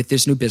now with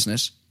this new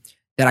business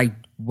that I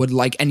would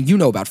like, and you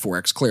know about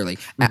Forex clearly.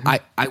 I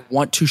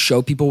want to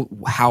show people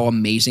how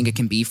amazing it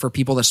can be for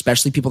people,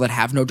 especially people that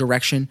have no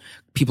direction,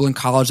 people in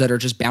college that are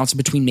just bouncing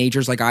between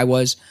majors like I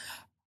was.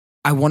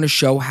 I want to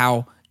show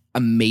how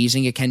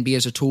amazing it can be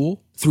as a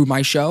tool through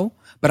my show,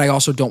 but I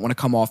also don't want to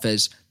come off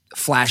as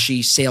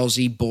flashy,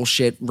 salesy,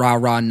 bullshit,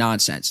 rah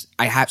nonsense.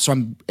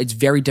 It's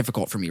very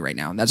difficult for me right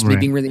now. And that's me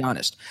being really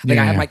honest. Like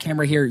I have my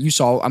camera here. You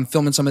saw, I'm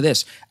filming some of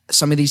this.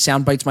 Some of these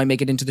sound bites might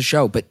make it into the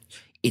show, but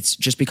it's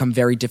just become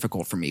very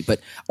difficult for me.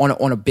 But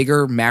on a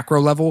bigger macro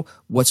level,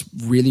 what's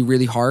really,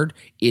 really hard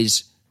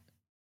is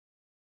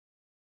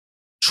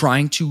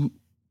trying to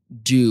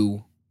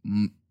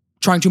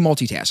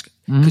multitask.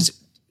 Because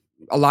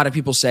a lot of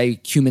people say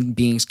human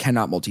beings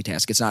cannot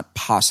multitask. It's not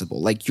possible.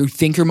 Like you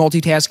think you're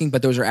multitasking,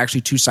 but those are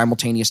actually two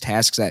simultaneous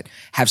tasks that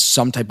have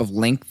some type of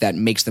link that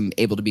makes them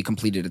able to be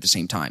completed at the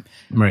same time.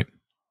 Right.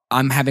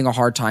 I'm having a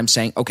hard time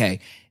saying, okay,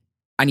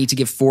 I need to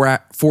give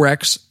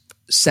Forex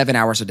 7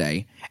 hours a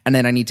day. And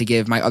then I need to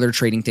give my other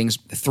trading things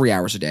 3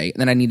 hours a day. And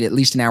then I need at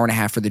least an hour and a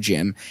half for the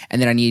gym. And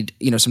then I need,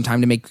 some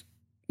time to make,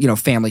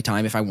 family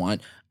time if I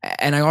want.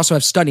 And I also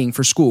have studying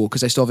for school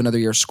because I still have another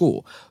year of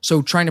school.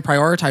 So trying to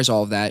prioritize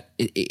all of that,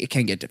 it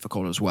can get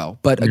difficult as well.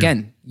 But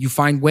again, you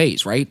find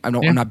ways, right? I'm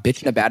not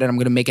bitching about it. I'm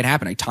going to make it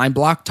happen. Time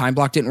block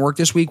didn't work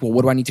this week. Well,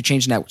 what do I need to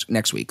change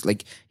next week?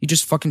 Like you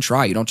just fucking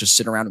try. You don't just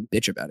sit around and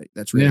bitch about it.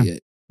 That's really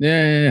it.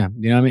 Yeah.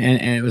 You know what I mean?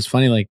 And it was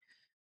funny. Like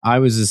I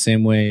was the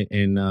same way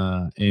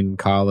in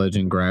college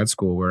and grad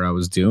school where I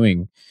was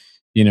doing,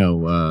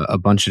 a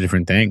bunch of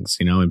different things,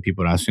 and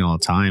people would ask me all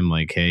the time,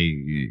 like, hey,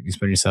 you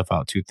spread yourself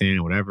out too thin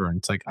or whatever. And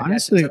it's like,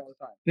 honestly,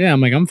 I'm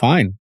like, I'm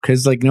fine.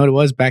 Cause like, what it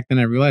was back then,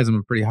 I realized I'm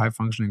a pretty high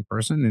functioning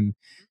person. And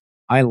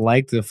I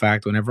liked the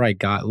fact whenever I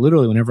got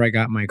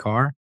my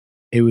car,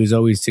 it was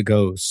always to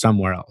go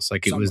somewhere else.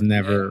 Like it was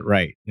never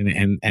right.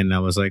 And I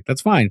was like,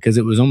 that's fine. Cause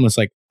it was almost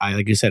like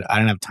like you said, I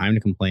didn't have time to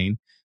complain.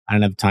 I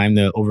didn't have time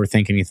to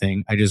overthink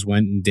anything. I just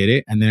went and did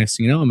it. And the next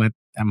thing you know,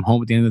 I'm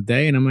home at the end of the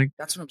day and I'm like,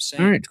 that's what I'm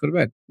saying. All right, let's go to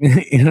bed.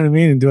 You know what I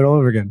mean? And do it all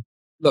over again.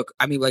 Look,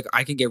 I mean, like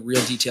I can get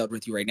real detailed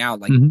with you right now.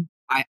 Like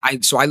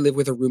so I live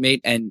with a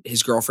roommate and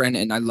his girlfriend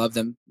and I love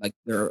them. Like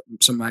they're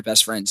some of my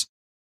best friends,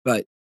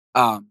 but,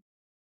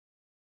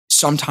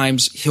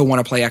 sometimes he'll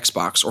want to play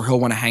Xbox or he'll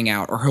want to hang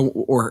out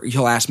or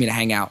he'll ask me to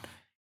hang out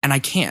and I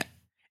can't.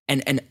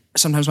 And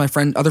sometimes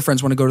other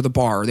friends want to go to the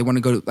bar or they want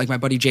to go to, like my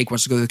buddy Jake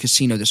wants to go to the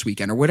casino this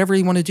weekend or whatever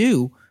he want to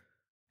do.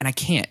 And I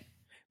can't.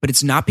 But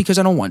it's not because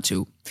I don't want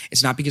to.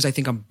 It's not because I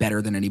think I'm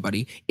better than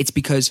anybody. It's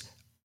because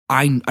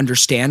I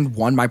understand,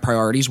 one, my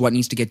priorities, what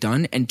needs to get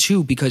done. And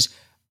two, because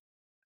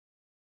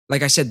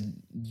like I said,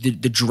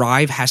 the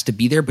drive has to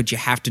be there, but you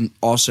have to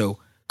also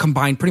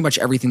combine pretty much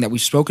everything that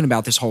we've spoken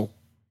about this whole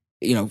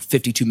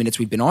 52 minutes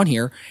we've been on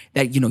here,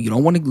 that, you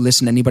don't want to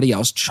listen to anybody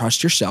else.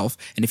 Trust yourself.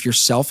 And if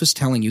yourself is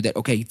telling you that,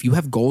 okay, if you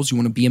have goals, you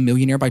want to be a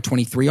millionaire by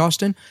 23,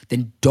 Austin,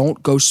 then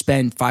don't go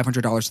spend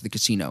 $500 at the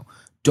casino.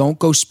 Don't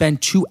go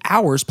spend 2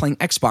 hours playing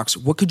Xbox.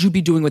 What could you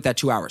be doing with that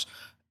 2 hours?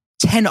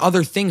 10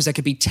 other things that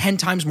could be 10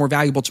 times more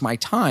valuable to my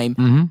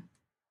time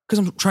because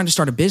I'm trying to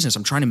start a business.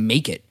 I'm trying to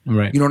make it.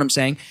 Right. You know what I'm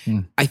saying?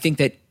 I think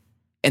that,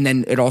 and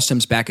then it all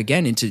stems back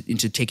again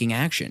into taking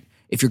action.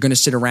 If you're going to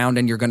sit around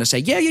and you're going to say,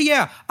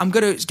 yeah, I'm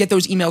going to get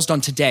those emails done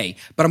today,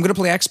 but I'm going to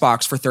play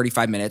Xbox for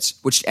 35 minutes,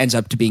 which ends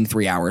up to being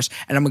 3 hours.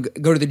 And I'm going to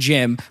go to the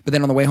gym, but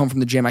then on the way home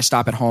from the gym, I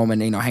stop at home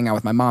and, hang out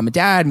with my mom and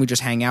dad and we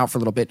just hang out for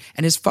a little bit.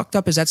 And as fucked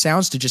up as that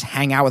sounds to just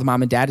hang out with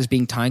mom and dad as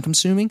being time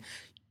consuming,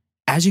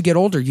 as you get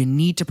older, you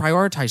need to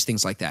prioritize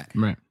things like that.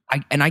 Right.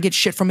 I get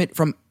shit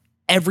from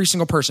every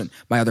single person,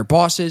 my other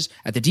bosses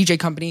at the DJ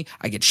company.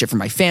 I get shit from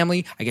my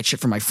family. I get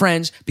shit from my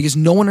friends because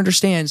no one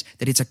understands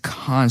that it's a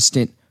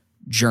constant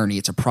journey.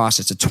 It's a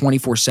process. It's a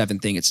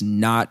 24/7 thing. It's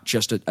not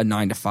just a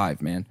 9 to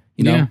 5, man.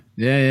 Yeah.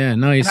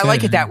 No, I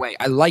like it that way.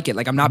 I like it.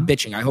 Like I'm not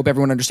bitching. I hope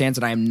everyone understands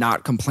that I am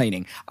not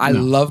complaining. I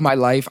love my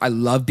life. I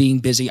love being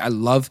busy. I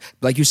love,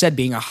 like you said,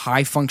 being a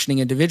high functioning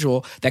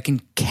individual that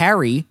can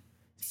carry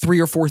 3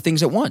 or 4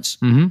 things at once.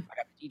 I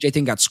got the DJ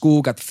thing, got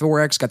school, got the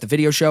Forex, got the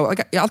video show.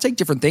 Like I'll take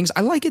different things.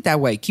 I like it that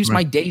way. It keeps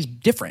my days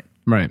different.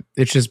 Right.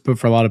 It's just, but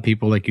for a lot of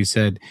people, like you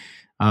said,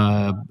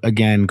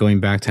 Again, going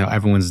back to how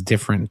everyone's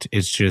different,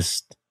 it's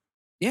just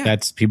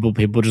that's people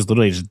just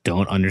literally just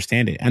don't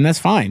understand it, and that's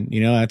fine.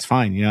 That's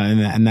fine.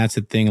 And that's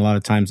the thing. A lot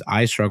of times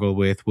I struggle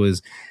with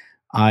was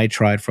I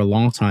tried for a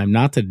long time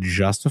not to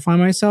justify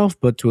myself,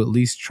 but to at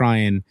least try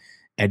and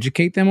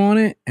educate them on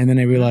it, and then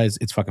I realized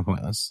it's fucking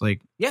pointless.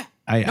 Like,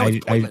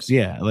 it's pointless.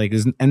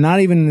 And not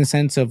even in the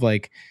sense of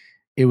like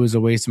it was a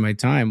waste of my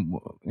time,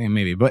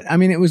 maybe, but I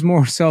mean, it was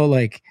more so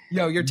like,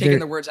 yo, you're taking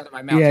the words out of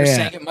my mouth. You're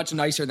saying it much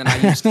nicer than I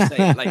used to say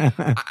it.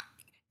 Like,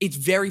 it's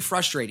very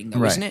frustrating,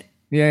 though, isn't it?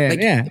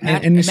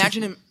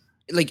 Imagine him.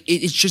 Like,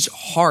 it's just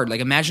hard.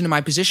 Like, imagine in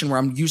my position where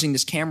I'm using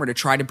this camera to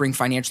try to bring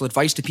financial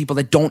advice to people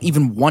that don't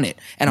even want it,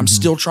 and I'm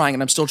still trying,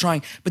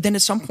 But then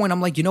at some point,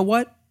 I'm like, you know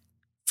what?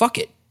 Fuck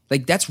it.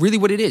 Like, that's really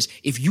what it is.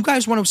 If you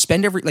guys want to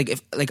spend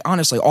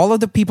honestly, all of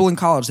the people in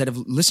college that have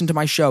listened to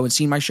my show and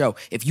seen my show,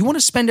 if you want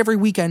to spend every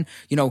weekend,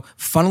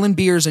 funneling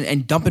beers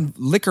and dumping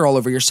liquor all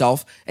over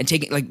yourself and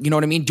taking, like, you know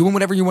what I mean? Doing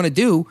whatever you want to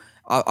do,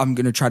 I'm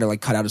going to try to like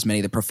cut out as many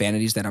of the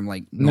profanities that I'm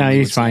like. No,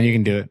 he's fine. You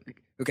can do it.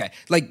 Okay.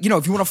 Like,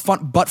 if you want to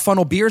butt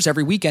funnel beers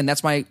every weekend,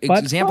 that's my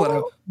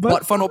example.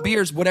 Butt funnel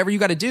beers, whatever you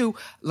got to do.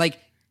 Like,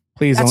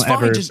 please don't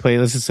ever let's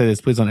just say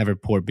this. Please don't ever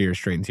pour beer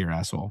straight into your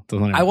asshole.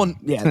 I won't.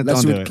 Yeah.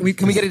 Don't do it.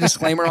 Can we get a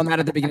disclaimer on that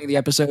at the beginning of the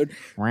episode?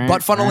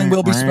 Butt funneling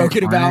will be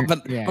spoken about,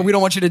 but we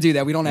don't want you to do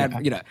that. We don't have,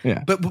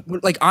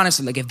 But like,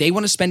 honestly, like if they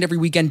want to spend every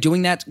weekend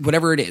doing that,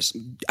 whatever it is,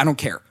 I don't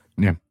care.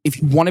 Yeah.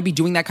 If you want to be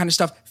doing that kind of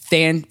stuff,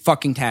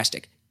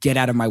 fan-fucking-tastic. Get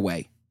out of my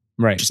way.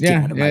 Right. Just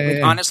get out of my way.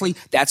 Like, honestly,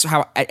 that's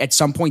how at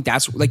some point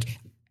that's like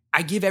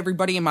I give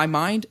everybody in my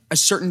mind a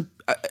certain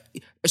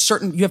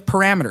you have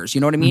parameters,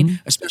 you know what I mean?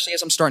 Especially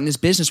as I'm starting this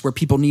business where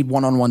people need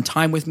one-on-one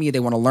time with me, they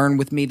want to learn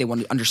with me, they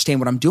want to understand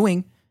what I'm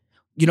doing.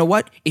 You know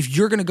what? If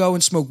you're going to go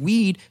and smoke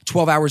weed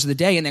 12 hours of the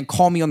day and then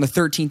call me on the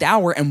 13th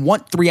hour and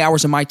want 3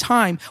 hours of my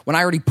time when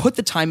I already put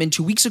the time in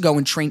 2 weeks ago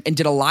and trained and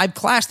did a live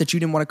class that you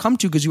didn't want to come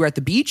to because you were at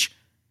the beach,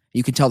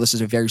 you can tell this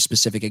is a very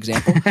specific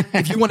example.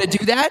 If you want to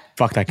do that,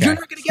 fuck that guy. You're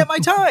not going to get my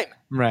time.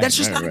 Right. That's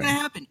just not going to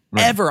happen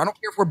ever. I don't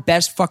care if we're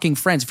best fucking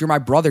friends. If you're my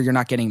brother, you're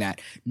not getting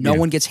that. No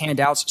one gets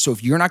handouts. So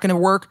if you're not going to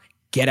work,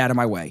 get out of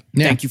my way.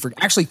 Thank you for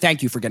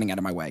getting out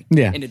of my way.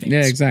 Yeah. In advance.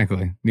 Yeah,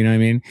 exactly. You know what I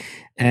mean?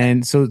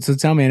 And so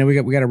tell me, I know we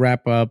got to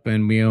wrap up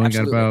and we only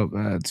got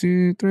about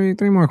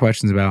three more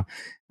questions about.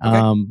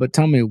 Okay. But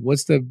tell me,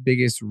 what's the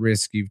biggest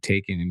risk you've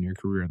taken in your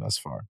career thus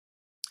far?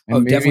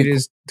 And maybe definitely it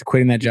is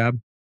quitting that job.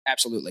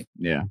 Absolutely.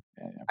 Yeah.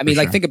 I mean,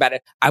 think about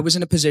it. I was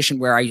in a position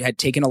where I had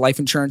taken a life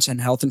insurance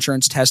and health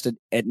insurance test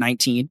at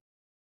 19.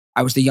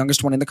 I was the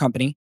youngest one in the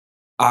company.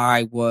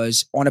 I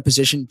was on a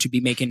position to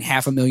be making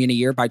 $500,000 a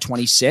year by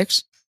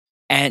 26.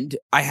 And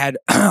I had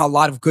a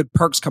lot of good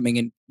perks coming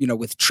in,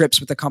 with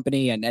trips with the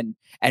company and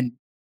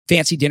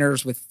fancy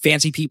dinners with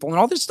fancy people and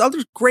all this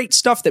other great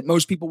stuff that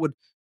most people would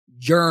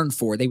yearn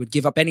for. They would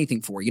give up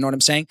anything for, you know what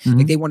I'm saying?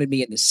 Like they wanted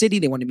me in the city.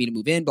 They wanted me to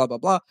move in, blah, blah,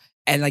 blah.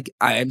 And like,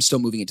 I am still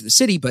moving into the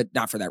city, but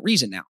not for that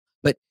reason now.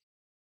 But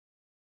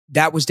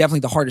that was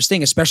definitely the hardest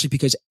thing, especially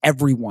because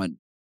everyone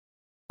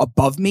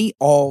above me,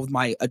 all of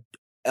my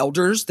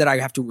elders that I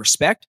have to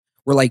respect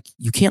were like,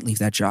 you can't leave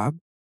that job.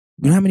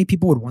 You know how many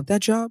people would want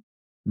that job?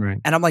 Right.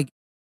 And I'm like,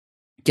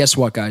 guess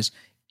what, guys?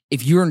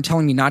 If you're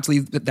telling me not to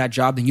leave that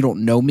job, then you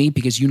don't know me,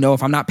 because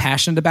if I'm not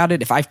passionate about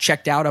it, if I've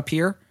checked out up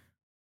here,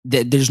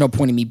 there's no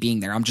point in me being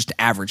there. I'm just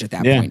average at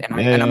that point.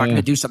 And I'm not going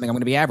to do something I'm going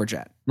to be average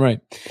at.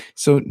 Right.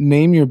 So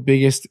name your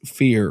biggest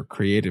fear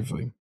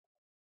creatively.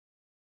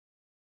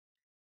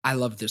 I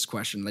love this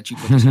question. Let you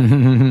put this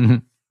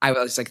on. I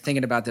was like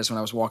thinking about this when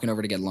I was walking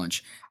over to get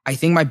lunch. I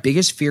think my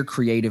biggest fear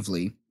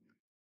creatively,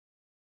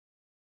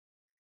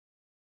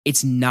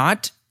 it's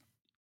not.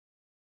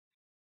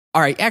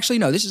 All right. Actually,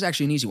 no, this is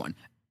actually an easy one.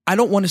 I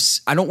don't want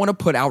to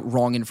put out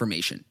wrong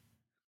information.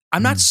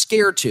 I'm not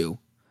scared to,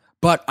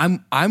 but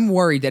I'm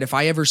worried that if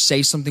I ever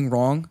say something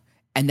wrong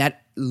and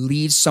that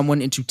leads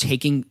someone into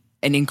taking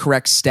an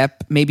incorrect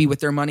step, maybe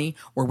with their money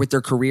or with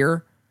their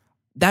career,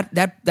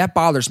 that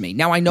bothers me.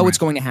 Now I know it's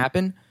going to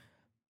happen.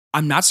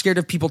 I'm not scared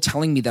of people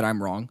telling me that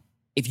I'm wrong.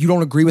 If you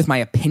don't agree with my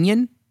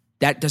opinion,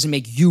 that doesn't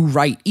make you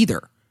right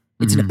either.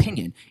 It's an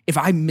opinion. If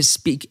I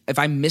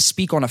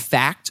misspeak on a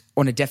fact,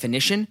 on a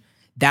definition,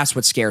 that's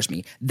what scares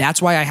me.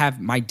 That's why I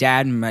have my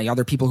dad and my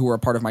other people who are a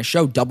part of my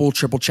show double,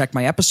 triple check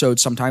my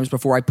episodes sometimes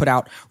before I put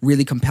out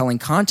really compelling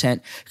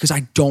content, because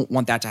I don't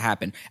want that to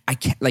happen. I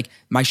can't,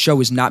 my show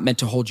is not meant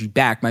to hold you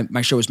back.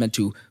 My show is meant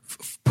to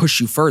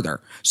push you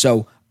further.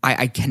 So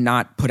I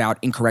cannot put out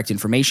incorrect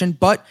information.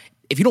 But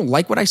if you don't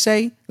like what I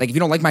say, if you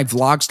don't like my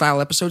vlog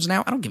style episodes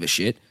now, I don't give a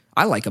shit.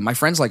 I like them. My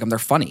friends like them. They're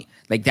funny.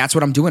 That's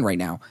what I'm doing right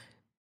now.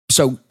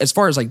 So as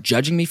far as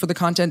judging me for the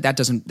content, that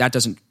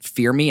doesn't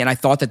fear me. And I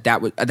thought that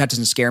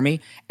doesn't scare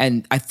me.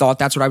 And I thought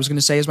that's what I was going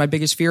to say is my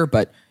biggest fear,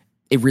 but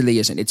it really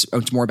isn't.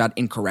 It's more about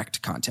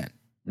incorrect content.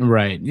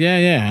 Right. Yeah.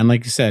 Yeah. And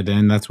like you said,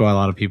 and that's why a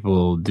lot of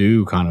people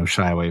do kind of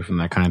shy away from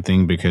that kind of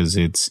thing, because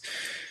it's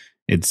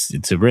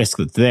it's a risk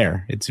that's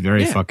there. It's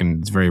very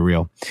it's very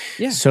real.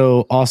 Yeah.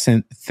 So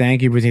Austin,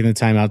 thank you for taking the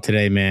time out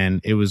today,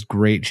 man. It was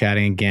great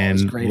chatting again. It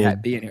was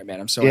great being here, man.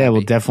 I'm so happy.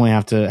 We'll definitely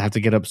have to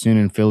get up soon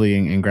in Philly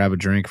and grab a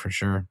drink for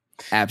sure.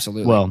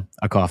 Absolutely. Well,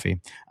 a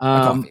coffee.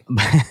 But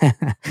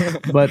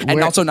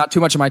and also not too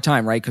much of my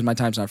time, right? Because my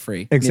time's not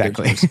free.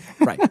 Exactly.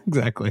 Right.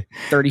 Exactly.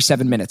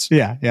 37 minutes.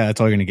 Yeah.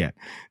 That's all you're gonna get.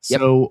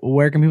 So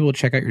where can people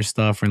check out your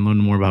stuff and learn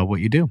more about what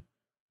you do?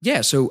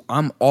 Yeah, so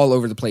I'm all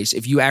over the place.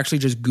 If you actually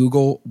just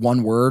Google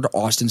one word,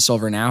 Austin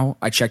Silver Now,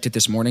 I checked it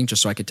this morning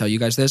just so I could tell you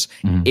guys this.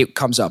 It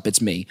comes up. It's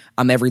me.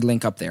 I'm every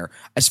link up there.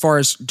 As far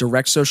as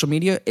direct social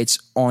media, it's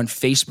on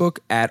Facebook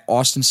at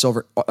Austin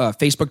Silver,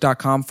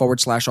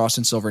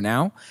 facebook.com/Austin Silver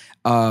Now.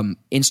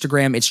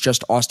 Instagram, it's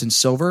just Austin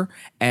Silver,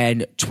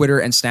 and Twitter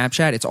and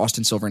Snapchat, it's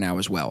Austin Silver Now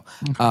as well.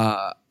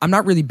 I'm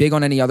not really big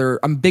on any other.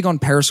 I'm big on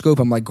Periscope.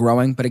 I'm like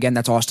growing, but again,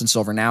 that's Austin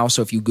Silver Now.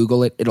 So if you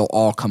Google it, it'll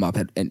all come up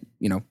and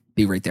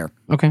be right there.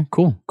 Okay,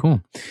 cool.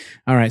 All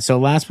right. So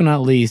last but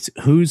not least,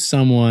 who's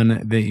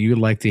someone that you'd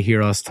like to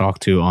hear us talk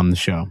to on the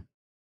show?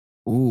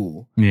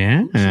 Ooh.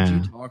 Yeah. Who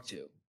should you talk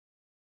to?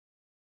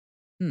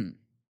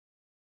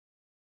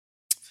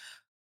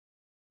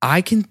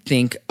 I can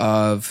think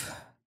of,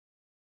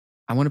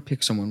 I want to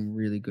pick someone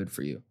really good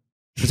for you.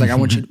 Because like I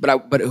want you,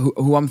 but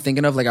who I'm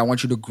thinking of, like I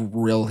want you to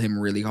grill him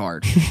really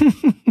hard.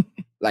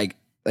 like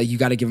you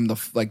got to give him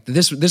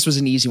this was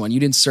an easy one.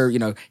 You didn't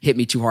hit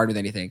me too hard with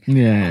anything.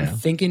 Yeah. I'm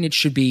thinking it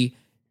should be,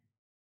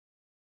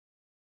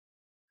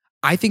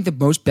 I think the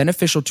most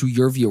beneficial to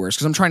your viewers,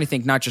 because I'm trying to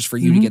think not just for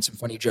you to get some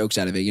funny jokes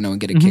out of it, and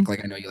get a kick like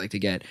I know you like to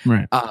get.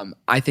 Right.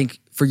 I think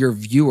for your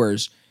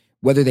viewers,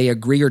 whether they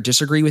agree or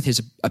disagree with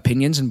his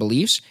opinions and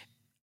beliefs,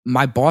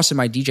 my boss in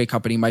my DJ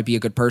company might be a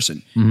good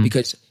person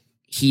because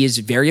he is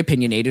very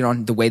opinionated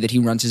on the way that he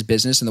runs his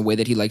business and the way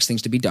that he likes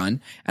things to be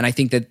done. And I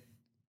think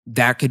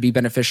that could be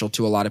beneficial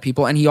to a lot of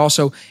people. And he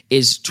also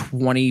is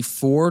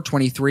 24,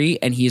 23,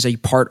 and he is a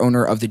part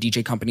owner of the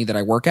DJ company that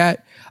I work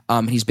at.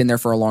 He's been there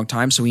for a long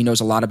time, so he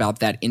knows a lot about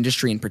that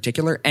industry in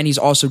particular. And he's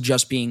also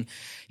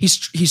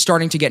he's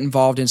starting to get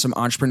involved in some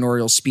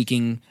entrepreneurial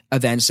speaking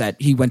events that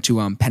he went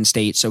to Penn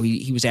State. So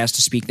he was asked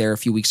to speak there a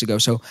few weeks ago.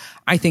 So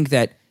I think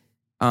that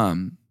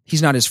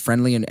he's not as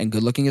friendly and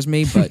good looking as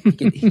me, but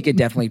he could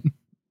definitely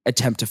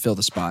attempt to fill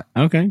the spot.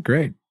 Okay,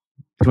 great.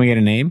 Can we get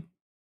a name?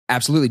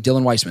 Absolutely.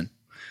 Dylan Weissman.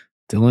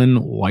 Dylan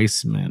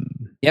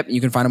Weissman. Yep,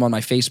 you can find him on my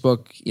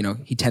Facebook.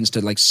 He tends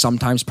to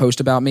sometimes post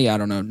about me. I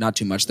don't know, not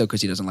too much though,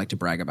 because he doesn't like to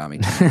brag about me.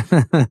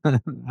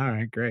 All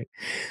right, great.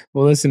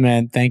 Well, listen,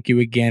 man, thank you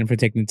again for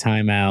taking the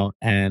time out,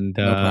 and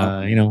No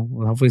problem.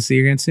 we'll hopefully see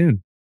you again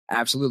soon.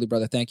 Absolutely,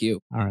 brother. Thank you.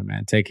 All right,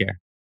 man. Take care.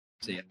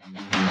 See ya.